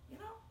you. You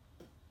know?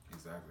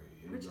 Exactly.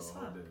 Here Rich you go. as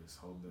Hold fuck. this.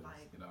 Hold this.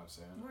 Like, you know what I'm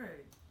saying?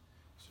 Word.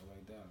 Shit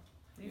like that.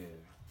 You- Yeah.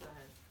 Go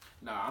ahead.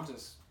 Nah, I'm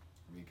just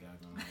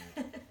recapping.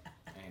 Like,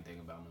 I ain't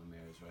thinking about no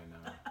marriage right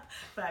now.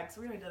 Facts.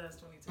 We already did us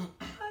 22.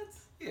 What?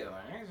 Yeah,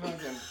 like I ain't trying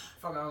to.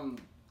 Fuck, I'm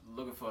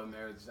looking for a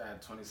marriage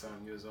at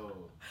 27 years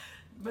old.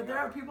 But there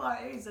are people our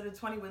age that are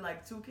 20 with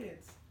like 2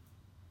 kids.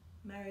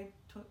 Married,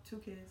 2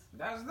 kids.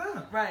 That's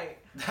them. Right.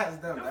 That's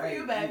them. Good for Hey,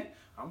 you, babe.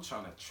 I'm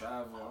trying to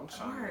travel. I'm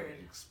trying Word.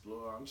 to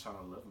explore. I'm trying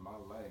to live my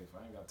life.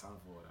 I ain't got time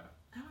for all that.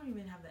 I don't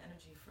even have the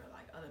energy for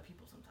like other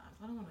people sometimes.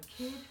 I don't want a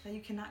kid that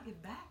you cannot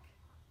give back.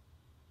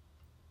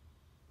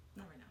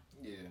 Not right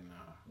now. Yeah,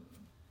 nah.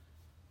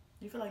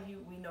 You feel like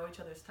we know each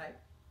other's type?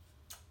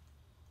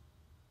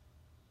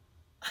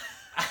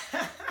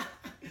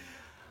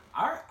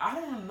 I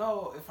don't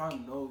know if I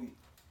know.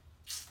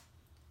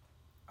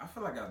 I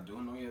feel like I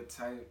do know your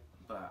type,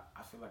 but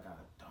I feel like I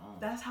don't.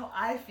 That's how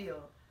I feel.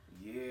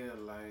 Yeah,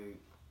 like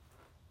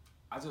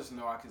I just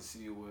know I can see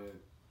you with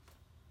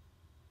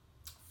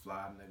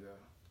fly nigga.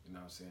 You know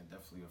what I'm saying?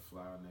 Definitely a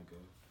fly nigga.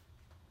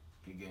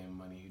 He getting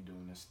money. He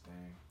doing this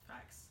thing.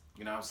 Facts.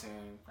 You know what I'm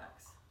saying?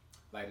 Facts.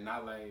 Like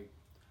not like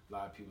a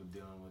lot of people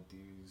dealing with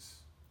these.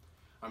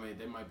 I mean,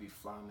 they might be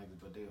fly niggas,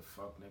 but they a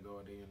fuck nigga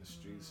or they in the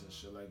streets and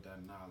shit like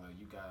that. Nah, like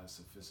you got a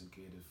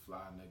sophisticated fly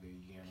nigga.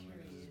 You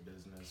handling his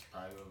business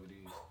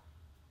priorities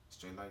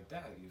straight like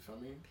that. You feel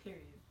me?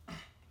 Period.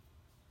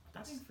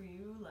 I think for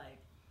you, like,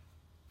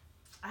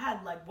 I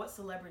had like what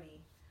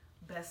celebrity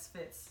best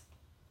fits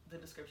the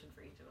description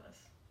for each of us.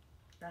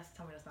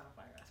 Tell me that's not a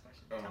fire ass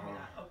question. Tell me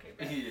not. Okay,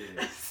 bet.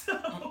 Yeah.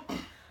 So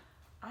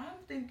I'm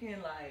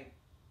thinking like,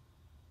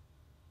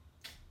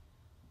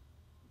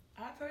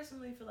 I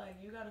personally feel like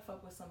you gotta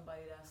fuck with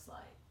somebody that's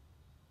like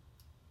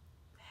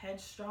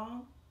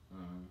headstrong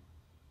Mm-hmm.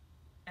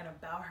 and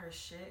about her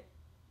shit,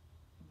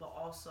 but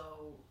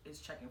also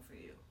is checking for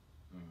you.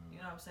 Mm-hmm. You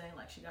know what I'm saying?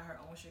 Like, she got her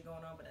own shit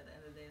going on, but at the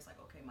end of the day, it's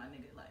like, okay, my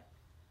nigga, like,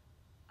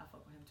 I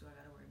fuck with him too. I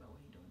gotta worry about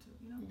what he doing too.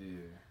 You know?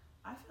 Yeah.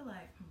 I feel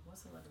like, what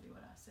celebrity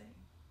would I say?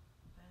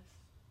 Best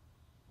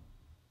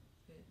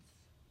fits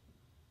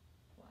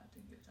well, I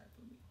think your type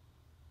of me.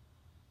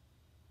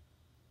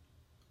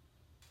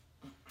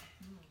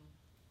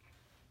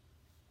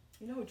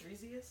 You know who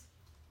Dreezy is?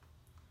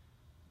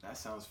 That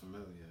sounds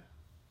familiar.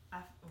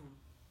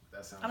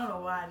 That sounds. I don't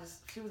know why. familiar.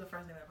 She was the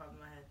first thing that popped in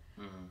my head,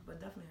 Mm-hmm. but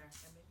definitely her.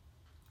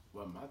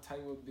 What my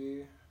type would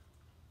be?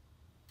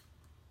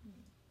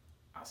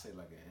 I say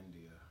like an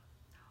India.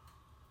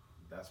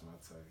 That's my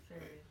type.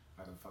 Period.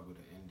 I can fuck with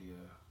an India.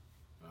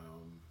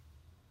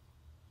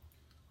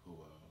 Who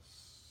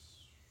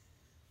else?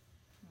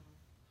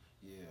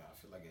 Yeah, I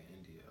feel like an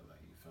India.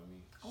 Like you feel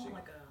me? I want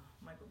like a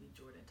Michael B.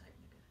 Jordan type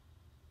nigga.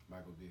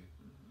 Michael B.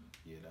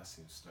 Yeah, that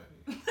seems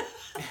sturdy.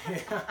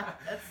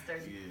 That's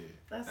sturdy. Yeah,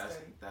 That's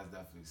sturdy. That's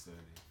definitely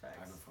sturdy. Facts.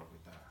 I can fuck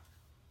with that.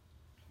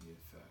 Yeah,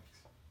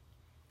 facts.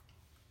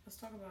 Let's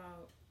talk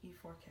about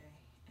E4K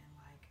and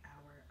like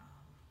our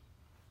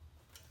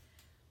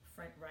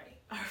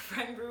our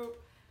friend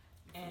group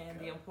and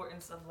the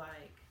importance of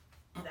like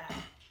that.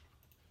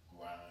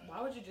 Right.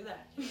 Why would you do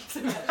that?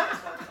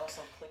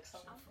 Also click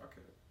something. Fuck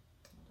it.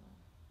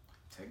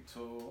 Take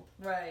 2.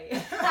 Right.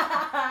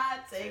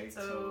 Take 2.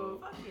 two.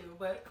 Fuck you,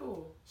 but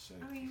cool. Shit.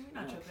 I mean, we're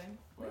not Yeah. tripping.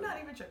 Word. We're not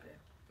even tripping.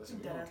 Listen,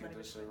 we Deadass gonna not keep even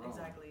this shit tripping. rolling.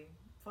 Exactly.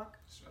 Fuck.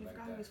 Straight You like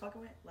forgot who that. he's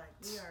fucking with? Like,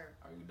 we are.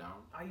 Are you down?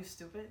 Are you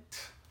stupid?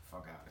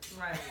 Fuck out of here.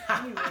 Right.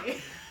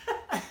 Anyway.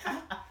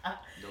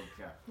 No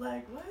cap.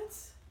 Like, what?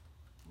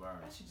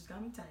 Word. That shit just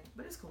got me tight.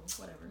 But it's cool.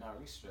 Whatever. Nah,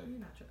 we straight. You're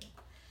not tripping.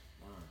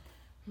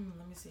 Word.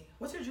 Let me see.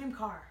 What's your dream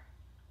car?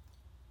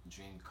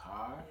 Dream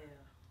car? Yeah.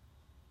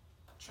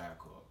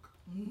 Trackhawk.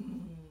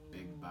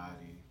 Big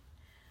body.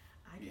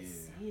 I can Yeah.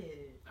 see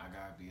it. I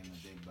gotta be in the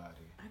big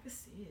body. I can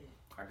see it.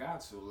 I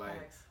got to. Like,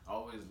 Facts. I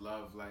always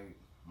love, like,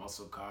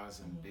 muscle cars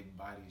and big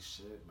body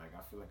shit. Like,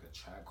 I feel like a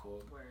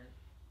Trackhawk. Word.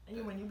 And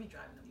you, when you be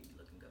driving them, you be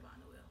looking good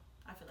behind the wheel.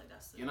 I feel like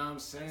that's the, You know what I'm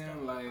that's saying?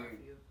 definitely a car Like,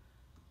 for you.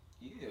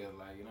 yeah,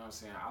 like, you know what I'm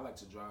saying? I like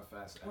to drive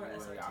fast Or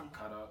anyway. I SRT.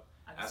 cut up.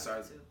 I can see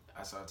it too.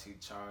 SRT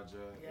Charger,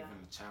 Yeah.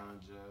 even the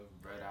Challenger,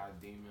 Red Eye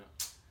Demon.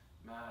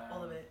 Man.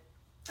 All of it.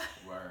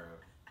 Word.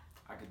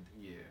 I could,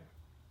 yeah.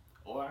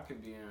 Or I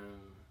could be in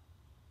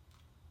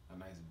a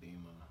nice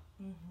Beamer.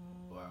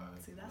 Or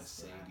See,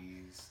 that's what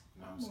Mercedes.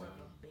 You know I'm what I'm more saying?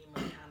 of a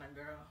Beamer kind of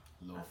girl.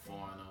 Little I think.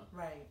 Foreigner.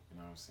 Right. You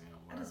know what I'm saying?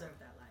 I Word. deserve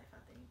that life,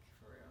 I think,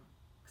 for real.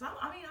 Cause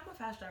I'm a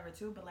fast driver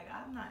too, but like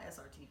I'm not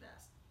SRT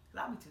fast.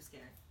 Cause I'll be too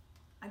scared.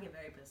 I get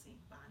very pussy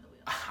behind the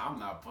wheel. I'm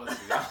not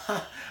pussy.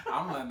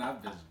 I'm letting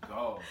that bitch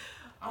go.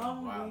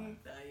 I'm wild. weak.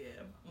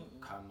 Yeah. Mm-mm.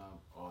 Cutting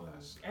up, all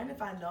that shit. And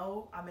if I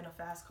know I'm in a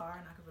fast car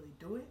and I can really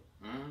do it,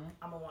 Mm-hmm.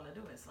 I'm gonna want to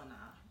do it. So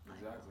nah.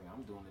 Exactly.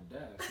 I'm doing the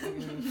dash.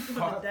 Doing the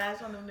Fuck.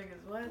 dash on them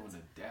niggas. What?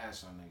 Doing the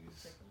dash on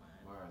niggas. Shaking my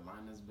head. Word,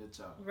 line this bitch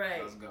up.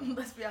 Right. Let's go.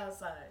 Let's be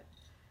outside.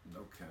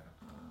 No cap.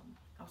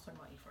 I was talking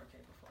about E4K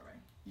before, right?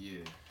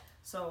 Yeah.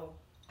 So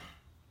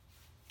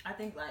I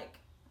think like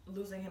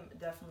losing him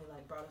definitely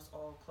like brought us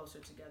all closer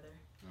together.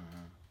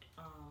 Mm-hmm.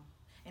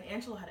 And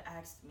Angelo had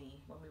asked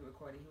me when we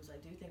recorded, he was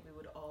like, do you think we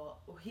would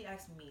all, well, he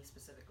asked me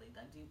specifically,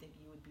 like, do you think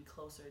you would be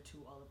closer to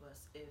all of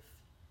us if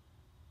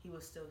he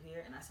was still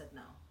here? And I said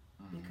no.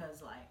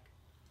 Because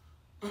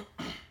like,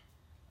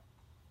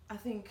 I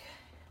think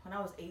when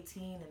I was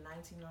 18 and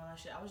 19 and all that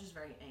shit, I was just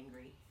very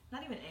angry.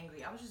 Not even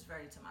angry, I was just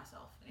very to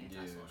myself and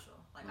antisocial.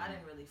 Like, I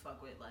didn't really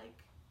fuck with like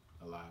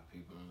a lot of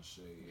people and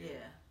shit.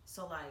 Yeah.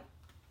 So like,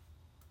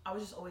 I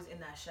was just always in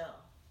that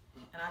shell,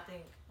 and I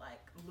think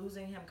like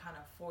losing him kind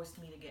of forced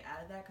me to get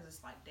out of that because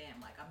it's like, damn,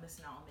 like I'm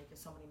missing out on making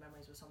so many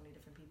memories with so many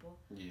different people.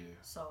 Yeah.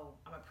 So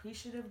I'm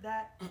appreciative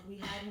that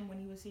we had him when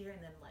he was here, and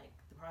then like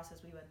the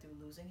process we went through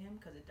losing him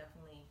because it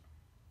definitely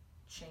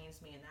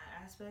changed me in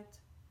that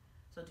aspect.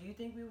 So do you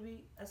think we would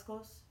be as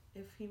close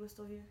if he was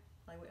still here,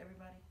 like with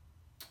everybody,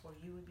 or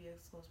you would be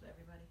as close with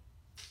everybody?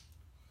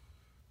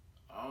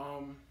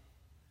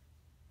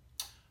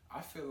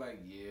 I feel like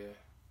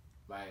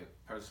like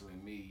personally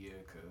me,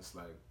 cause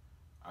like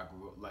I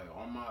grew up like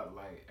all my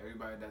like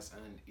everybody that's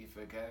in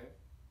E4K,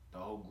 the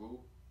whole group,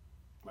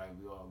 like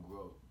we all grew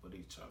up with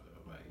each other,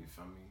 like you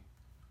feel me?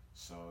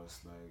 So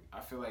it's like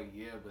I feel like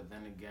but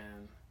then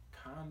again,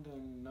 kinda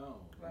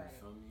no, Right. you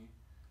feel me?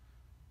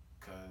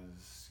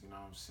 Cause you know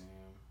what I'm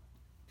saying,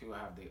 people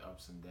have their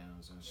ups and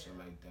downs and shit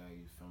like that,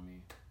 you feel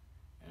me?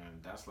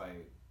 And that's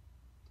like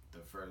the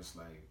first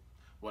like,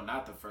 well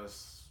not the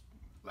first.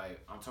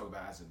 Like, I'm talking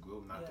about as a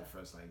group, not the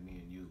first, like, me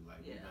and you.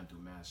 Like, we been through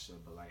mad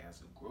shit, but, like,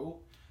 as a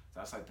group,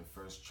 that's, like, the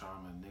first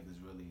trauma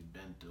niggas really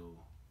been through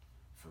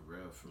for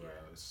real.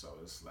 So,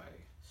 it's,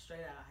 like... Straight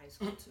out of high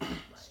school, too.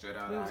 Like, straight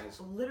out of high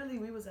school? Literally,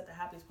 we was at the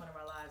happiest point of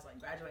our lives. Like,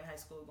 graduating high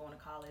school, going to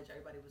college,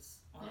 everybody was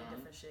on a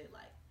different shit.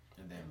 Like,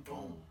 and then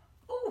boom.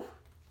 Ooh!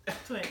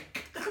 Twin.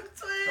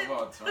 Twin! Come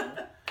on, twin.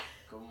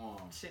 Come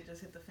on. Shit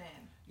just hit the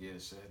fan. Yeah,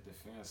 shit hit the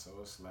fan. So,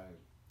 it's, like...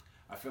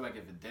 I feel like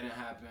if it didn't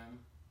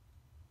happen...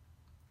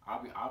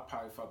 I'll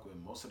probably fuck with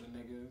most of the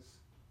niggas,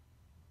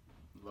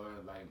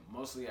 like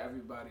mostly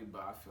everybody,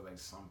 but I feel like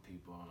some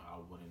people I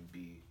wouldn't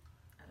be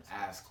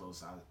as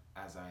close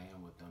as I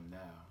am with them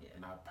now,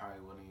 and I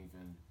probably wouldn't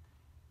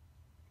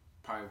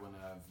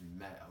have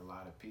met a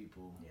lot of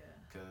people,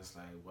 cause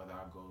like whether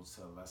I go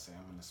to, let's say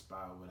I'm in a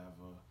spot or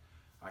whatever,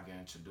 I get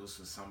introduced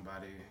with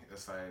somebody,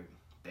 it's like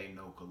they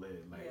know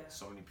Khalid, like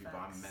so many people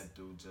I met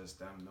through just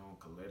them knowing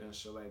Khalid and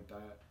shit like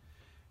that.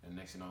 And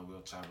next you know,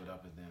 we'll chop it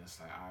up and then it's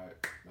like, alright,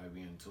 like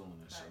we in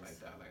tune and shit like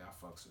that. Like I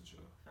fucks with you.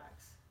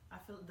 Facts. I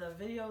feel the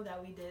video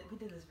that we did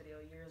this video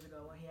years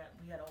ago when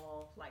we had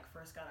all like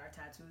first got our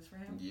tattoos for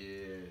him.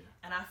 Yeah.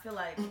 And I feel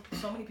like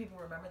so many people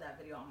remember that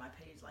video on my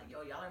page. Like,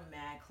 yo, y'all are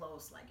mad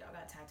close. Like y'all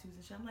got tattoos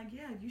and shit. I'm like,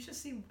 yeah, you should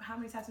see how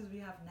many tattoos we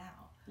have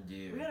now.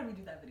 Yeah. We gotta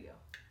redo that video.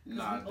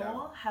 Because we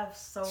all have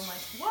so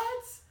much.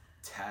 What?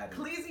 Tatted.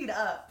 Please eat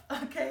up.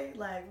 Okay?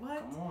 Like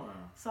what? Come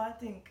on. So I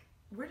think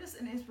we're just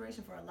an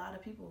inspiration for a lot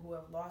of people who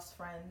have lost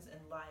friends and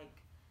like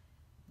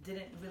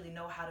didn't really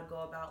know how to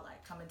go about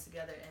like coming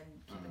together and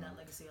keeping that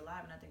legacy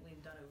alive. And I think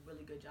we've done a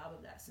really good job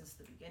of that since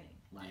the beginning.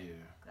 Like,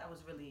 that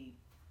really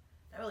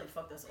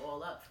fucked us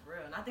all up for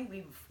real. And I think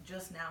we've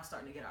just now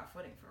starting to get our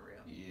footing for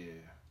real. Yeah,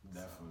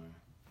 definitely.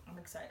 So, I'm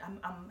excited.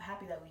 I'm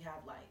happy that we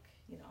have like,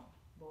 you know,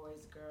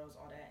 boys, girls,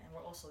 all that, and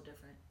we're all so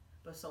different,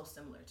 but so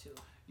similar too.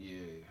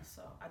 Yeah.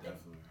 So I think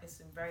it's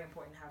very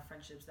important to have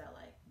friendships that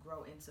like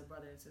grow into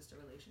brother and sister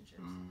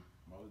relationships.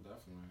 Most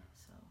definitely.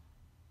 So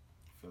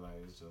I feel like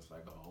it's just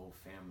like a whole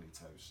family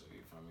type shit.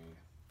 You feel me?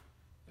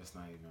 It's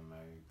not even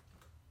like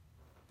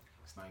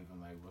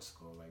what's it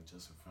called, like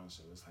just a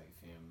friendship. It's like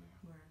family.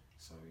 Word.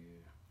 So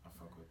yeah, I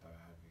fuck with that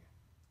heavy.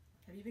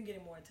 Have you been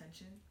getting more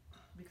attention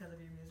because of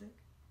your music?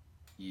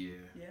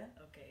 Yeah. Yeah.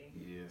 Okay.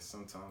 Yeah.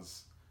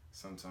 Sometimes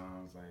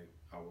like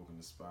I walk in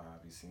the spot, I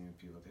be seeing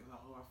people, they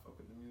like, oh, I fuck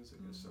with the music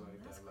and shit like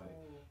that. Like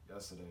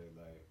yesterday,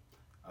 like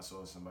I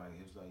saw somebody,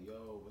 he was like,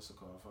 yo, what's it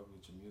called? I fuck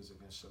with your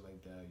music and shit like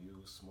that.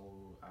 You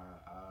smooth,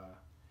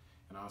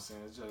 you know what I'm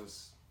saying? It's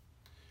just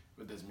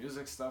with this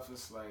music stuff,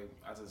 it's like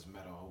I just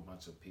met a whole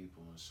bunch of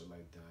people and shit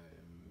like that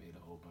and made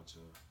a whole bunch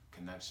of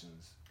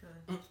connections.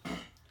 Good.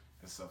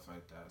 And stuff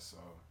like that.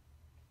 So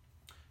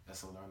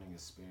that's a learning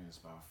experience,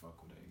 but I fuck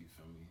with it, you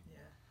feel me?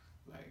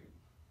 Yeah. Like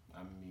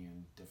I'm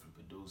meeting different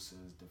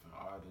producers, different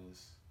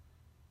artists,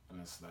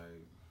 and it's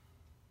like,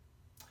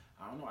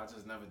 I don't know, I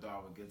just never thought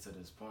I would get to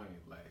this point.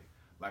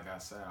 Like I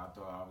said, I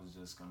thought I was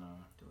just gonna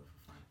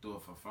do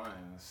it for fun.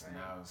 And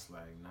now it's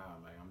like,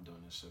 nah, like I'm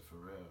doing this shit for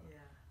real. Yeah.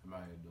 I'm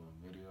out here doing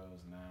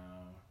videos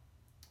now,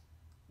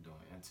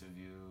 doing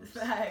interviews,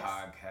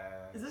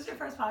 podcasts. Is this your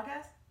first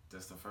podcast?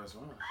 This the first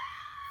one.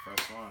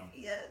 First one.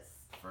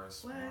 Yes.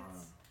 First one.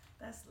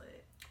 That's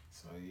lit.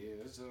 So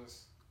yeah, it's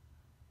just,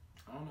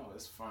 I I don't know,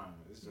 it's fun.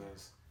 It's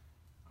just,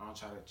 I don't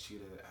try to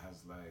treat it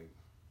as like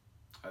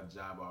a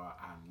job or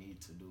I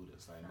need to do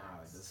this. Like, nah,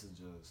 like, this is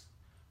just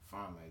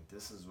fun. Like,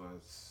 this is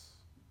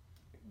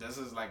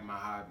like my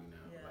hobby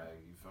now. Yeah.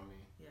 Like, you feel me?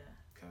 Yeah.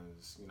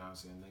 Cause, you know what I'm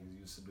saying, niggas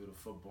used to do the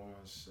football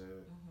and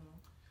shit.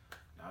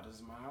 Now this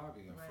is my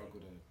hobby. I fuck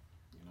with it.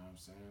 You know what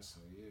I'm saying?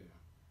 So, yeah.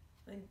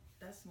 I think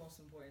that's the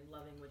most important,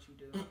 loving what you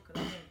do. Because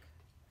I think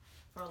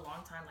for a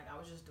long time, like, I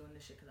was just doing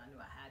this shit because I knew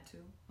I had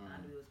to. And I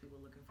knew there was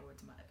people looking forward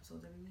to my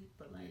episodes every week.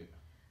 But, like,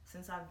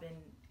 since I've been,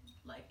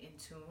 like, in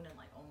tune and,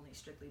 like, only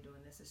strictly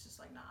doing this, it's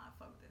just like, nah,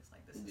 fuck this.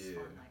 Like, this is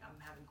fun. Like,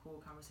 I'm having cool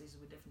conversations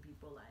with different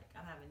people. Like,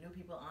 I'm having new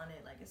people on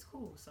it. Like, it's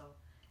cool. So,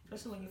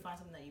 especially when you find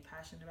something that you're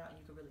passionate about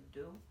and you can really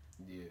do.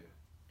 Yeah.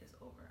 It's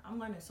over. I'm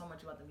learning so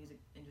much about the music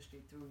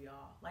industry through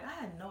y'all. Like, I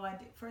had no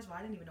idea. First of all,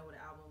 I didn't even know what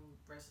an album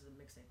versus a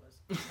mixtape was.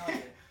 No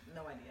idea.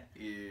 No idea.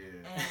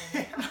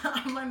 Yeah. And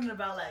I'm learning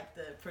about, like,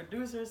 the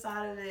producer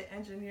side of it,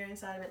 engineering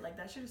side of it. Like,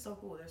 that shit is so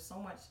cool. There's so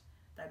much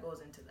that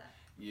goes into that.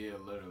 Yeah,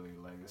 literally.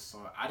 Like, it's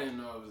so... I didn't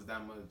know it was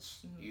that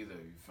much either,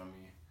 you feel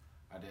me?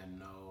 I didn't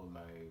know,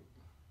 like...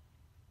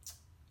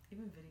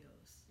 Even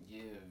videos.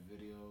 Yeah,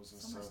 videos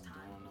and So much stuff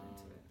time going goes on.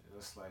 into it.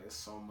 It's like, it's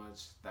so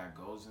much that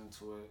goes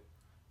into it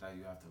that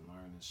you have to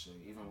learn and shit.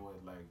 Even with,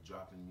 like,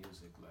 dropping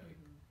music, like,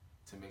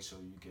 to make sure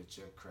you get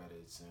your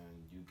credits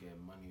and you get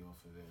money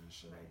off of it and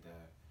shit like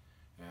that.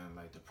 And,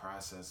 like, the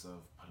process of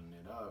putting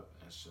it up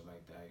and shit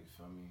like that, you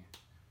feel me?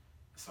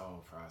 It's a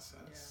whole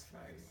process. Yeah,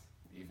 like,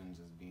 even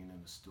just being in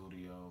the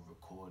studio,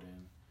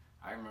 recording.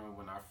 I remember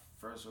when I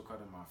first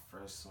recorded my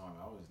first song,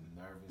 I was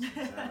nervous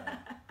as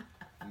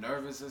hell.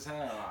 Nervous as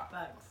hell.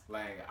 Facts.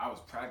 Like, I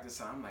was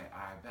practicing. I'm like, all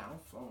right, man, I'm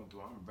flowing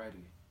through. I'm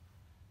ready.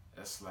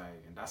 It's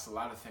like, and that's a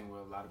lot of thing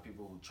with a lot of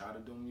people who try to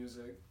do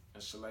music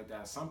and shit like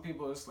that. Some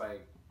people, it's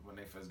like, when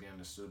they first get in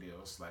the studio,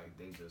 it's like,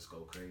 they just go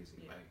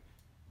crazy. Yeah.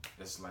 Like,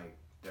 it's like,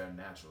 they're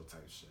natural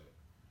type shit.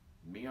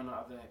 Me, on the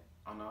other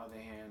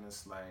hand,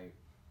 it's like,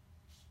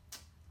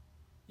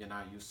 you're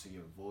not used to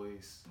your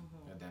voice,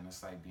 and then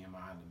it's like being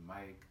behind the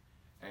mic.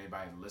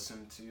 Everybody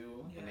listen to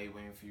you, and they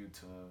waiting for you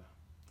to,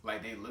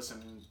 like, they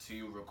listen to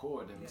you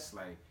record, and it's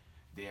like,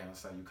 damn,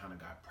 it's like you kind of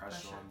got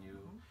pressure on you.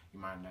 You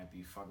might not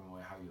be fucking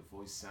with how your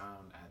voice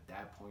sound at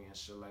that point and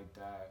shit like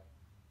that.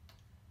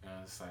 And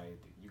it's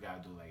like, you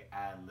gotta do like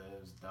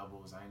ad-libs,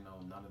 doubles, I ain't know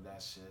none of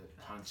that shit,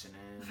 punching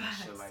in and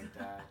shit like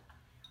that.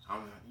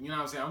 You know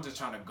what I'm saying? I'm just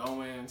trying to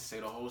go in, say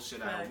the whole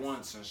shit at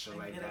once and shit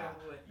like that.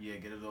 Yeah,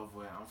 get it over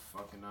with. I'm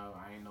fucking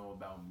up. I ain't know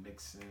about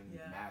mixing,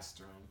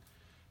 mastering.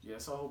 Yeah,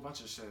 it's a whole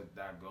bunch of shit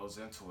that goes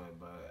into it.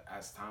 But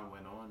as time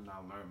went on, I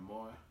learned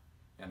more,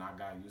 and I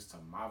got used to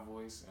my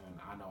voice, and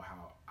I know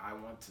how I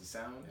want to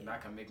sound, and I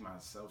can make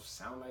myself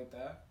sound like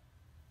that.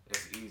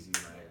 It's easy.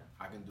 Like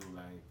I can do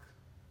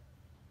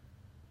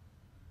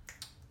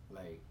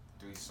like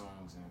 3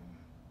 songs in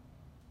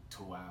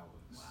 2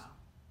 hours. Wow.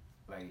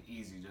 Like,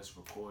 easy, just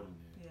recording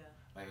it. Yeah.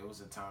 Like, it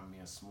was a time me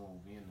and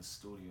Smooth, we in the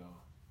studio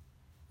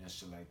and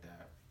shit like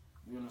that.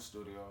 We in the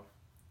studio,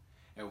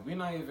 and we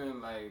not even,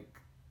 like,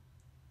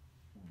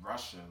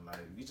 rushing. Like,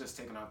 we just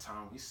taking our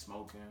time, we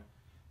smoking.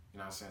 You know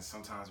what I'm saying?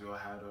 Sometimes we'll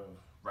have to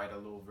write a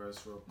little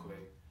verse real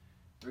quick.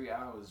 3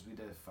 hours, we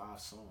did 5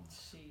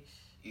 songs.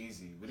 Sheesh.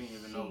 Easy. We didn't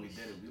even know we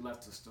did it. We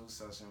left the studio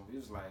session, we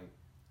was like,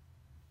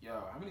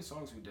 yo, how many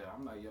songs we did?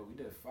 I'm like, yo, we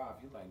did 5.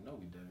 He's like, no,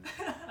 we didn't.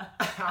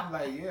 I'm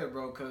like, yeah,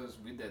 bro, because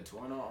we did 2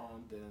 on our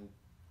own, then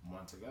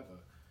 1 together.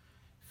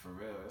 For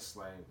real, it's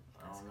like,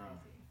 I don't know.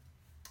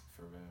 Crazy.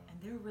 For real. And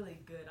they're really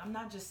good. I'm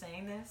not just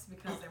saying this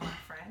because they're my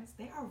friends.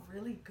 They are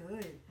really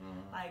good.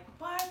 Like,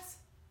 but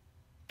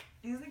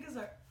these niggas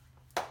are,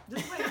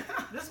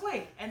 just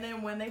wait. And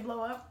then when they blow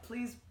up,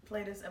 please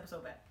play this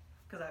episode back.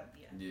 Because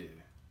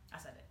I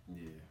said it.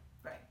 Yeah.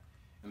 Right.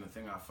 And the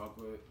thing I fuck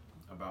with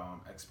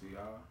about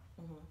XBR,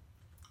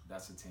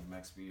 that's the team,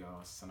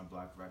 XBR, Center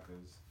Block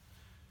Records.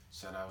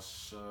 Shout out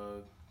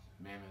Shug,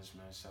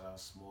 Management, shout out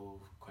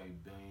Smooth, Quay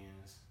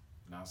Billions,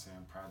 you know what I'm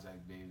saying,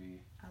 Project Baby.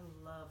 I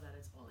love that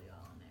it's all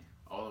y'all on there.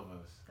 All of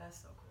us.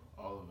 That's so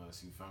cool. All of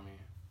us, you feel me?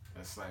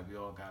 It's like we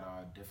all got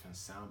our different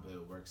sound, but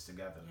it works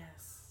together.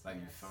 Yes. Like,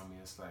 you feel me?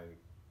 It's like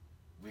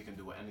we can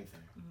do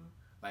anything.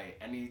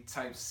 Like, any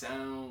type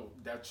sound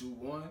that you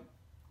want,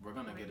 we're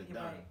gonna get it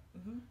done.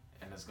 Right.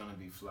 And it's gonna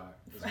be fly.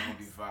 It's gonna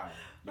be fire.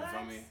 You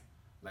feel me?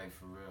 Like,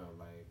 for real.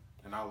 Like,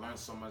 and I learned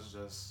so much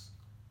just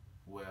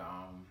with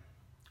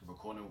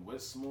recording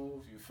with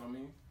Smooth, you feel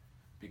me?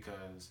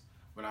 Because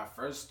when I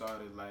first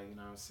started, like, you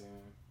know what I'm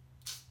saying,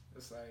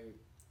 it's like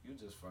you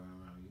just fucking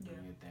around, you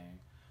doing your thing.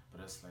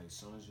 But it's like, as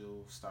soon as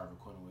you start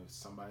recording with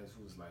somebody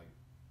who's like,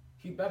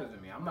 he better than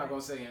me. I'm not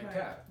gonna say he ain't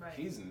cap.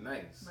 He's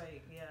nice.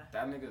 Right, yeah.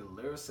 That nigga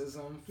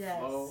lyricism,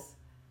 flow.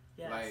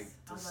 Yes. Like,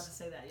 I was about to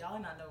say that. Y'all are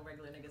not no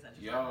regular niggas that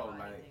just yo, talk about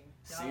like, anything.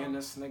 seeing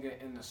this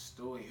nigga in the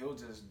studio, he'll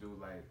just do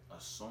like a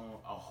song,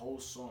 a whole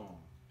song,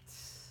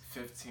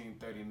 15,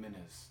 30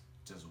 minutes,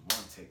 just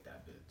one take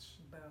that bitch.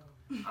 Bro.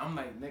 I'm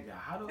like, nigga,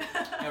 how do...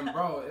 And,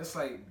 bro, it's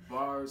like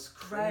bars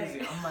crazy.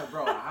 Right. I'm like,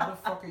 bro, how the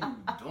fuck are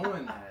you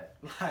doing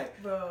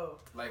that? Bro.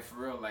 Like, for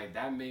real, like,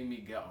 that made me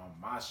get on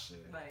my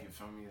shit. Right. You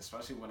feel me?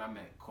 Especially when I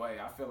met Quay.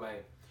 I feel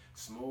like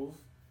Smooth,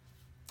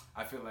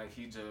 I feel like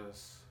he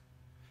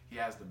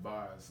has the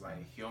bars.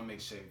 Like, he'll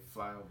make shit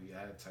fly over your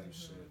head type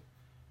shit.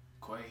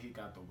 Quay, he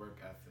got the work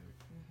ethic.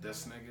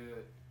 This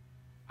nigga,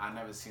 I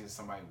never seen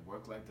somebody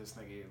work like this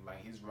nigga.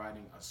 Like, he's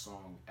writing a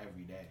song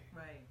every day.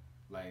 Right.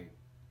 Like,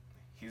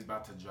 he's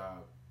about to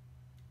drop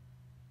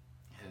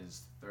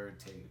his third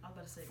tape I was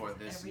about to say, for 'cause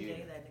this every year.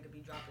 day that nigga be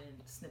dropping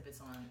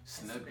snippets on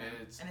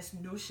Snippets. Instagram. And it's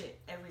new shit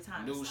every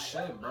time. New It's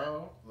like, shit,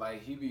 bro.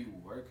 Like, he be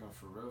working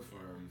for real,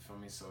 you feel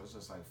me? So it's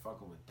just like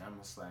fucking with them.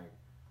 It's like,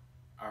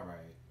 all right,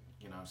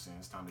 you know what I'm saying?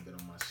 It's time to get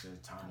on my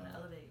shit. Time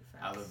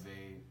to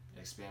elevate,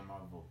 expand my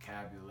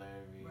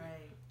vocabulary.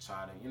 Right.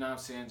 Try to, you know what I'm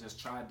saying? Just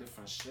try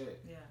different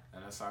shit. Yeah.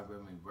 And that's like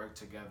when we work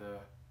together.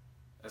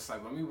 It's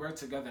like when we work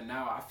together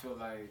now, I feel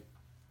like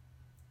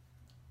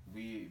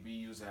we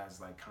use it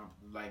as like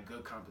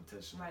good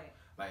competition. Right.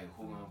 Like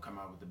who gonna come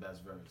out with the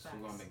best verse? Facts.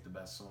 Who gonna make the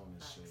best song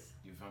and Facts. shit?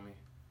 You feel me?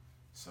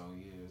 So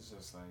yeah, it's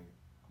just like,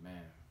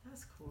 man,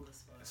 That's cool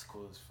as fuck. it's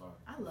cool as fuck.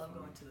 I You love feel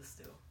going me? to the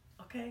stew.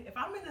 Okay? If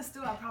I'm in the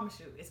stew, I promise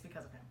you, it's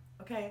because of him.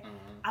 Okay?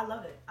 Mhm. I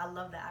love it. I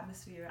love the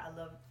atmosphere. I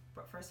love,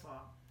 first of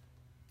all,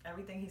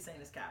 everything he's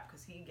saying is cap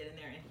because he get in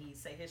there and he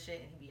say his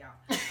shit and he be out.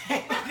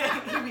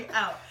 Okay? He be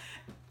out.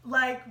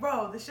 Like,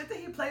 bro, the shit that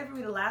he played for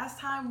me the last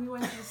time we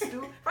went to the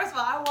stew. First of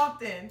all, I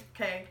walked in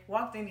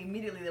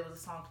immediately there was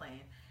a song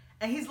playing.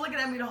 And he's looking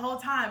at me the whole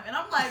time. And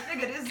I'm like,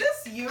 nigga, is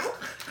this you?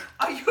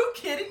 Are you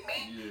kidding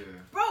me? Yeah.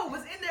 Bro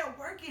was in there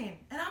working.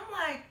 And I'm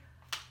like,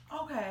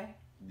 okay.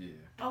 Yeah.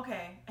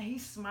 Okay. And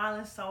he's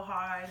smiling so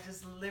hard,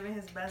 just living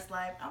his best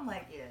life. I'm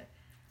like, yeah,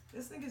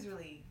 this nigga's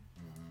really,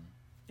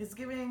 it's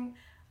giving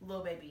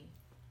Lil Baby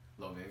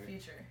Lil Baby.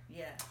 future.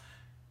 Yeah.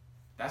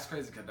 That's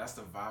crazy because that's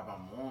the vibe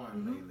I'm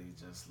on lately.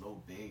 Just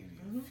Lil Baby,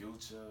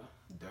 Future,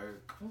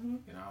 Dirk. You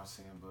know what I'm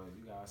saying? But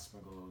you gotta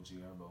sprinkle a little G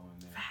Herbo in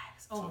there.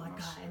 Facts. Oh Talk my my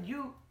God. shit. And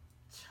you,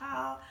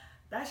 child,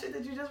 that shit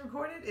that you just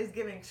recorded is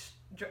giving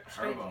straight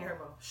G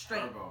Herbo.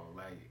 Straight. Herbo,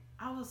 like.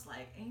 I was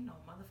like, ain't no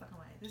motherfucking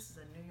way. This is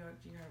a New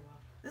York G Herbo.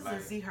 This Like-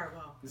 is a Z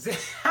Herbo. Z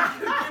Are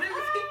you kidding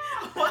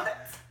me? What?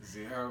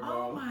 Herbo.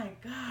 Oh my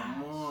God.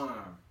 Come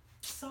on.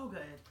 So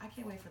good. I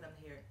can't wait for them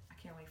to hear it. I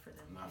can't wait for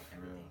them to Not hear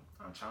for real. everything.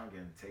 I'm trying to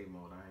get in tape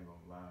mode. I ain't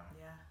gonna lie.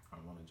 Yeah. I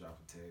want to drop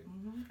a tape.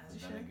 As But you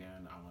then should.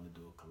 again, I want to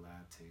do a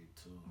collab tape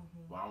too.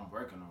 Well, I'm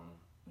working on them.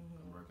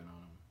 I'm working on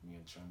them. Me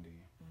and Trendy.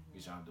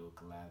 We trying to do a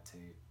collab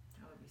tape.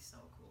 That would be so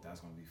cool. That's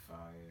gonna be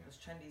fire. Because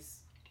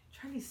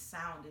Trendy's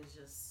sound is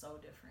just so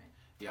different.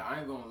 Yeah, I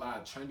ain't gonna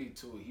lie. Trendy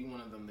too. He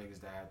one of them niggas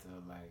that had to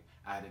like.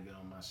 I had to get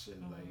on my shit.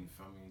 Like you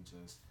feel me?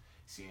 Just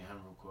seeing him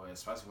record,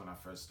 especially when I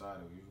first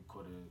started. We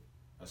recorded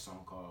a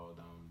song called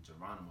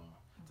Geronimo.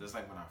 Just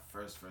like when I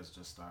first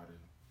just started.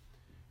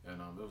 And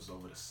it was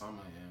over the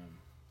summer and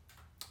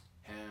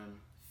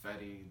him,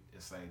 Fetty,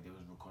 it's like they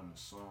was recording a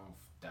song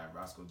that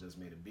Roscoe just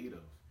made a beat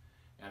of.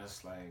 And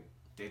it's like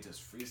they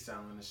just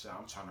freestyling and shit.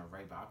 I'm trying to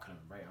write, but I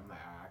couldn't write. I'm like,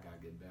 I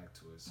gotta get back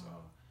to it. So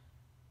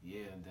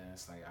yeah, and then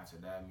it's like after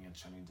that, me and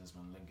Trendy just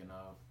been linking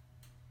up,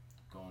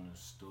 going to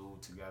stool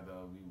together,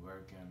 we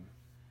working.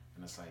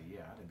 And it's like,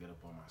 yeah, I had to get up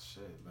on my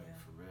shit. Like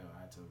for real.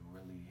 I had to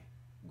really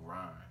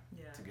grind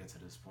to get to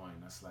this point.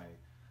 And it's like,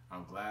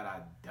 I'm glad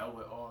I dealt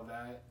with all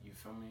that, you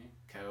feel me?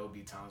 Cause there'll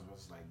be times where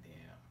it's like,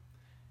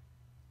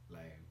 damn,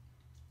 like,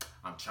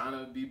 I'm trying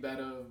to be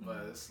better,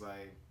 but it's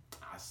like,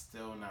 I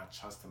still not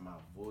trusting my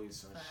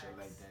voice and shit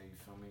like that, you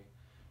feel me?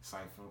 It's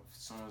like, as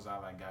soon as I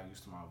like got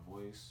used to my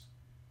voice,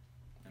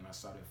 and I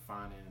started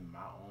finding my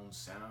own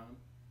sound,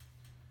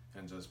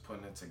 and just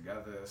putting it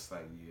together, it's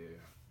like, yeah,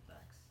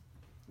 Facts.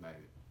 like,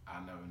 I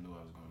never knew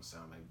I was gonna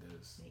sound like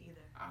this. Me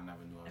either. I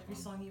never knew I was Every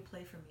gonna. song you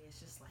play for me, it's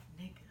just like,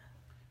 nigga,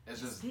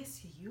 It's is just,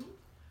 this you?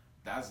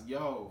 that's,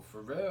 yo,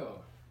 for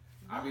real.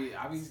 I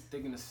be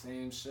thinking the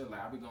same shit.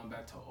 Like, I be going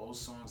back to old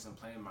songs and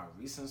playing my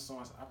recent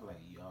songs. I be like,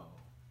 yo.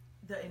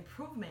 The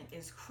improvement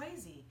is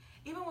crazy.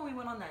 Even when we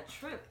went on that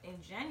trip in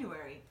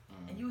January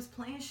and you was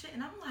playing shit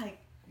and I'm like,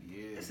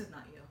 Yeah. this is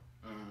not you.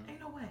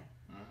 Ain't no way.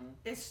 Mhm.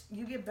 It's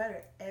you get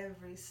better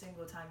every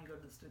single time you go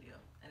to the studio,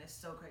 and it's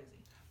so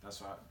crazy. That's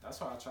why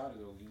I try to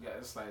do. You got,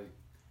 it's like,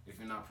 if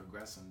you're not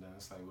progressing, then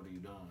it's like, what are you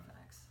doing?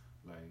 Facts.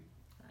 Like,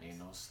 ain't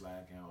no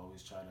slack and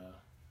always try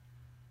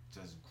to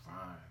just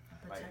grind.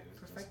 Like, it's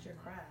just Perfect your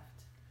grind. craft.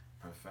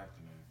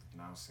 Perfecting it. You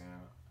know what I'm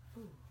saying?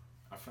 Ooh,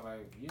 I feel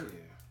like, yeah.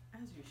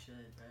 as you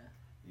should, bruh.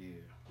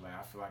 Yeah. Like,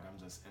 I feel like I'm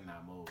just in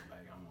that mode.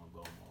 Like, I'm on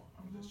go mode.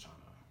 I'm just trying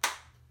to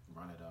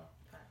run it up.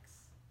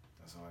 Facts.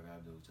 That's all I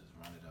gotta do. Just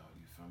run it out.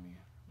 You feel me?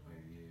 But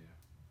yeah.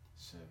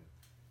 Shit.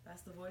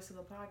 That's the voice of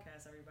the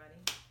podcast, everybody.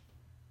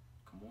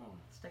 Come on.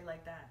 Straight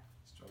like that.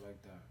 Straight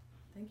like that.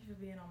 Thank you for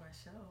being on my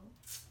show.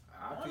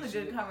 I That was a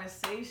good appreciate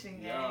conversation,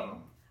 gang. Yo,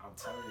 I'm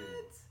telling you.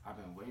 What? I've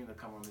been waiting to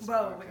come on this Bro,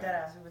 podcast. with that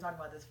ass, we've been talking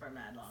about this for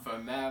mad long. For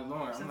mad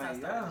long. I'm Since I like,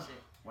 started yeah. this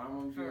shit. Why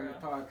won't you For be on the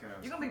real. podcast?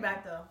 You're gonna be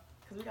back though,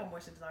 because we got more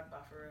shit to talk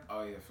about for real.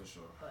 Oh, yeah, for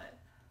sure. But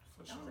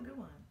For that sure. was a good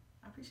one.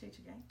 I appreciate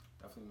you, gang.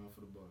 Definitely one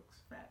for the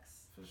books.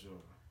 Facts. For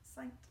sure.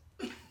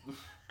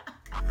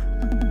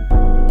 Psyched.